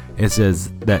 So it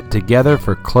says that together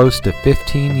for close to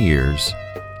 15 years,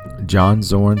 John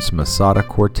Zorn's Masada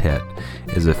Quartet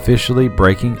is officially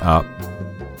breaking up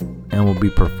and will be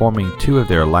performing 2 of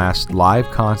their last live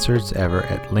concerts ever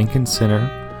at Lincoln Center,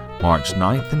 March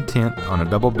 9th and 10th, on a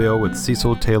double bill with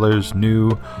Cecil Taylor's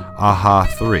new Aha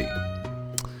 3.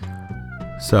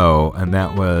 So, and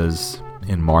that was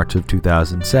in March of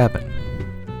 2007.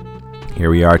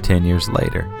 Here we are 10 years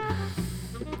later.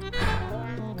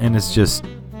 And it's just,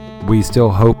 we still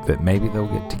hope that maybe they'll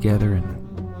get together and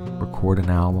record an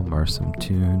album or some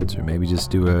tunes, or maybe just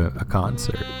do a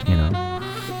concert, you know.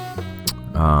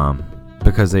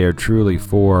 Because they are truly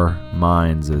 4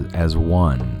 minds as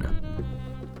one.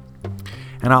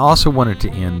 And I also wanted to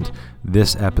end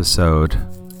this episode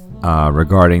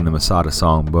regarding the Masada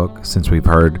Songbook, since we've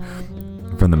heard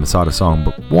from the Masada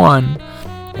Songbook 1,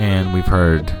 and we've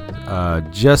heard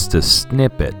just a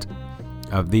snippet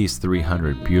of these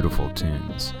 300 beautiful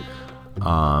tunes.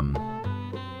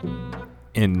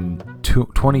 In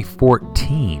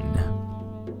 2014,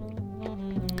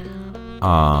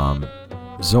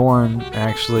 Zorn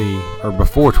actually, or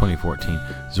before 2014,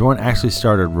 Zorn actually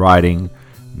started writing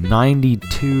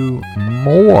 92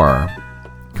 more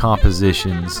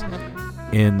compositions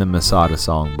in the Masada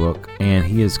Songbook, and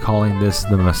he is calling this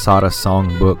the Masada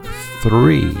Songbook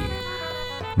 3,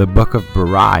 the Book of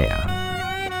Beriah.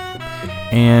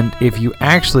 And if you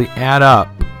actually add up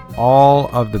all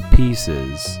of the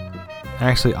pieces,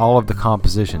 actually all of the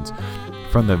compositions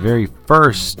from the very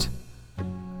first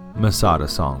Masada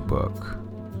Songbook,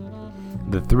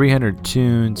 the 300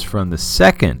 tunes from the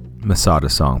second Masada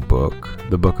Songbook,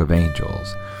 the Book of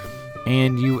Angels,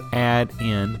 and you add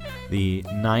in the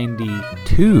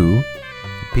 92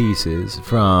 pieces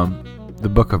from the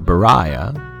Book of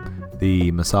Beriah,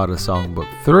 the Masada Songbook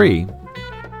 3,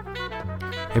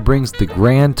 it brings the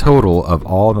grand total of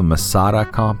all the Masada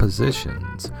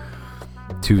compositions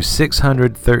to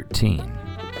 613.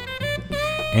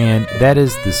 And that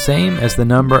is the same as the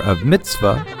number of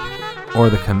mitzvah, or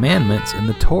the commandments in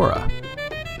the Torah.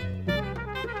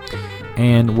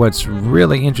 And what's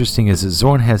really interesting is that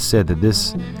Zorn has said that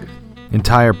this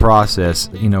entire process,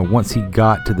 you know, once he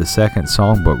got to the second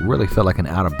songbook, really felt like an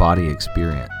out-of-body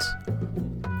experience.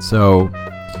 So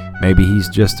maybe he's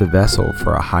just a vessel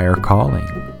for a higher calling.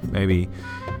 Maybe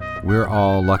we're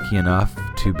all lucky enough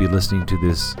to be listening to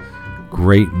this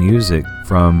great music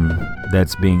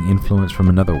that's being influenced from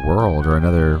another world, or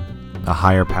a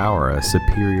higher power, a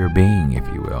superior being, if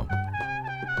you will.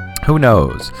 Who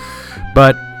knows?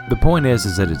 But the point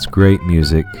is that it's great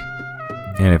music,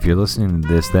 and if you're listening to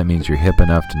this, that means you're hip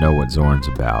enough to know what Zorn's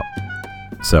about.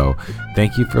 So,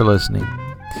 thank you for listening,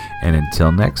 and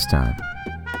until next time,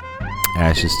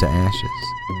 ashes to ashes,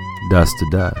 dust to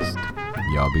dust.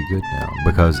 Y'all be good now,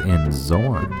 because in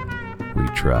Zorn we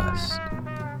trust.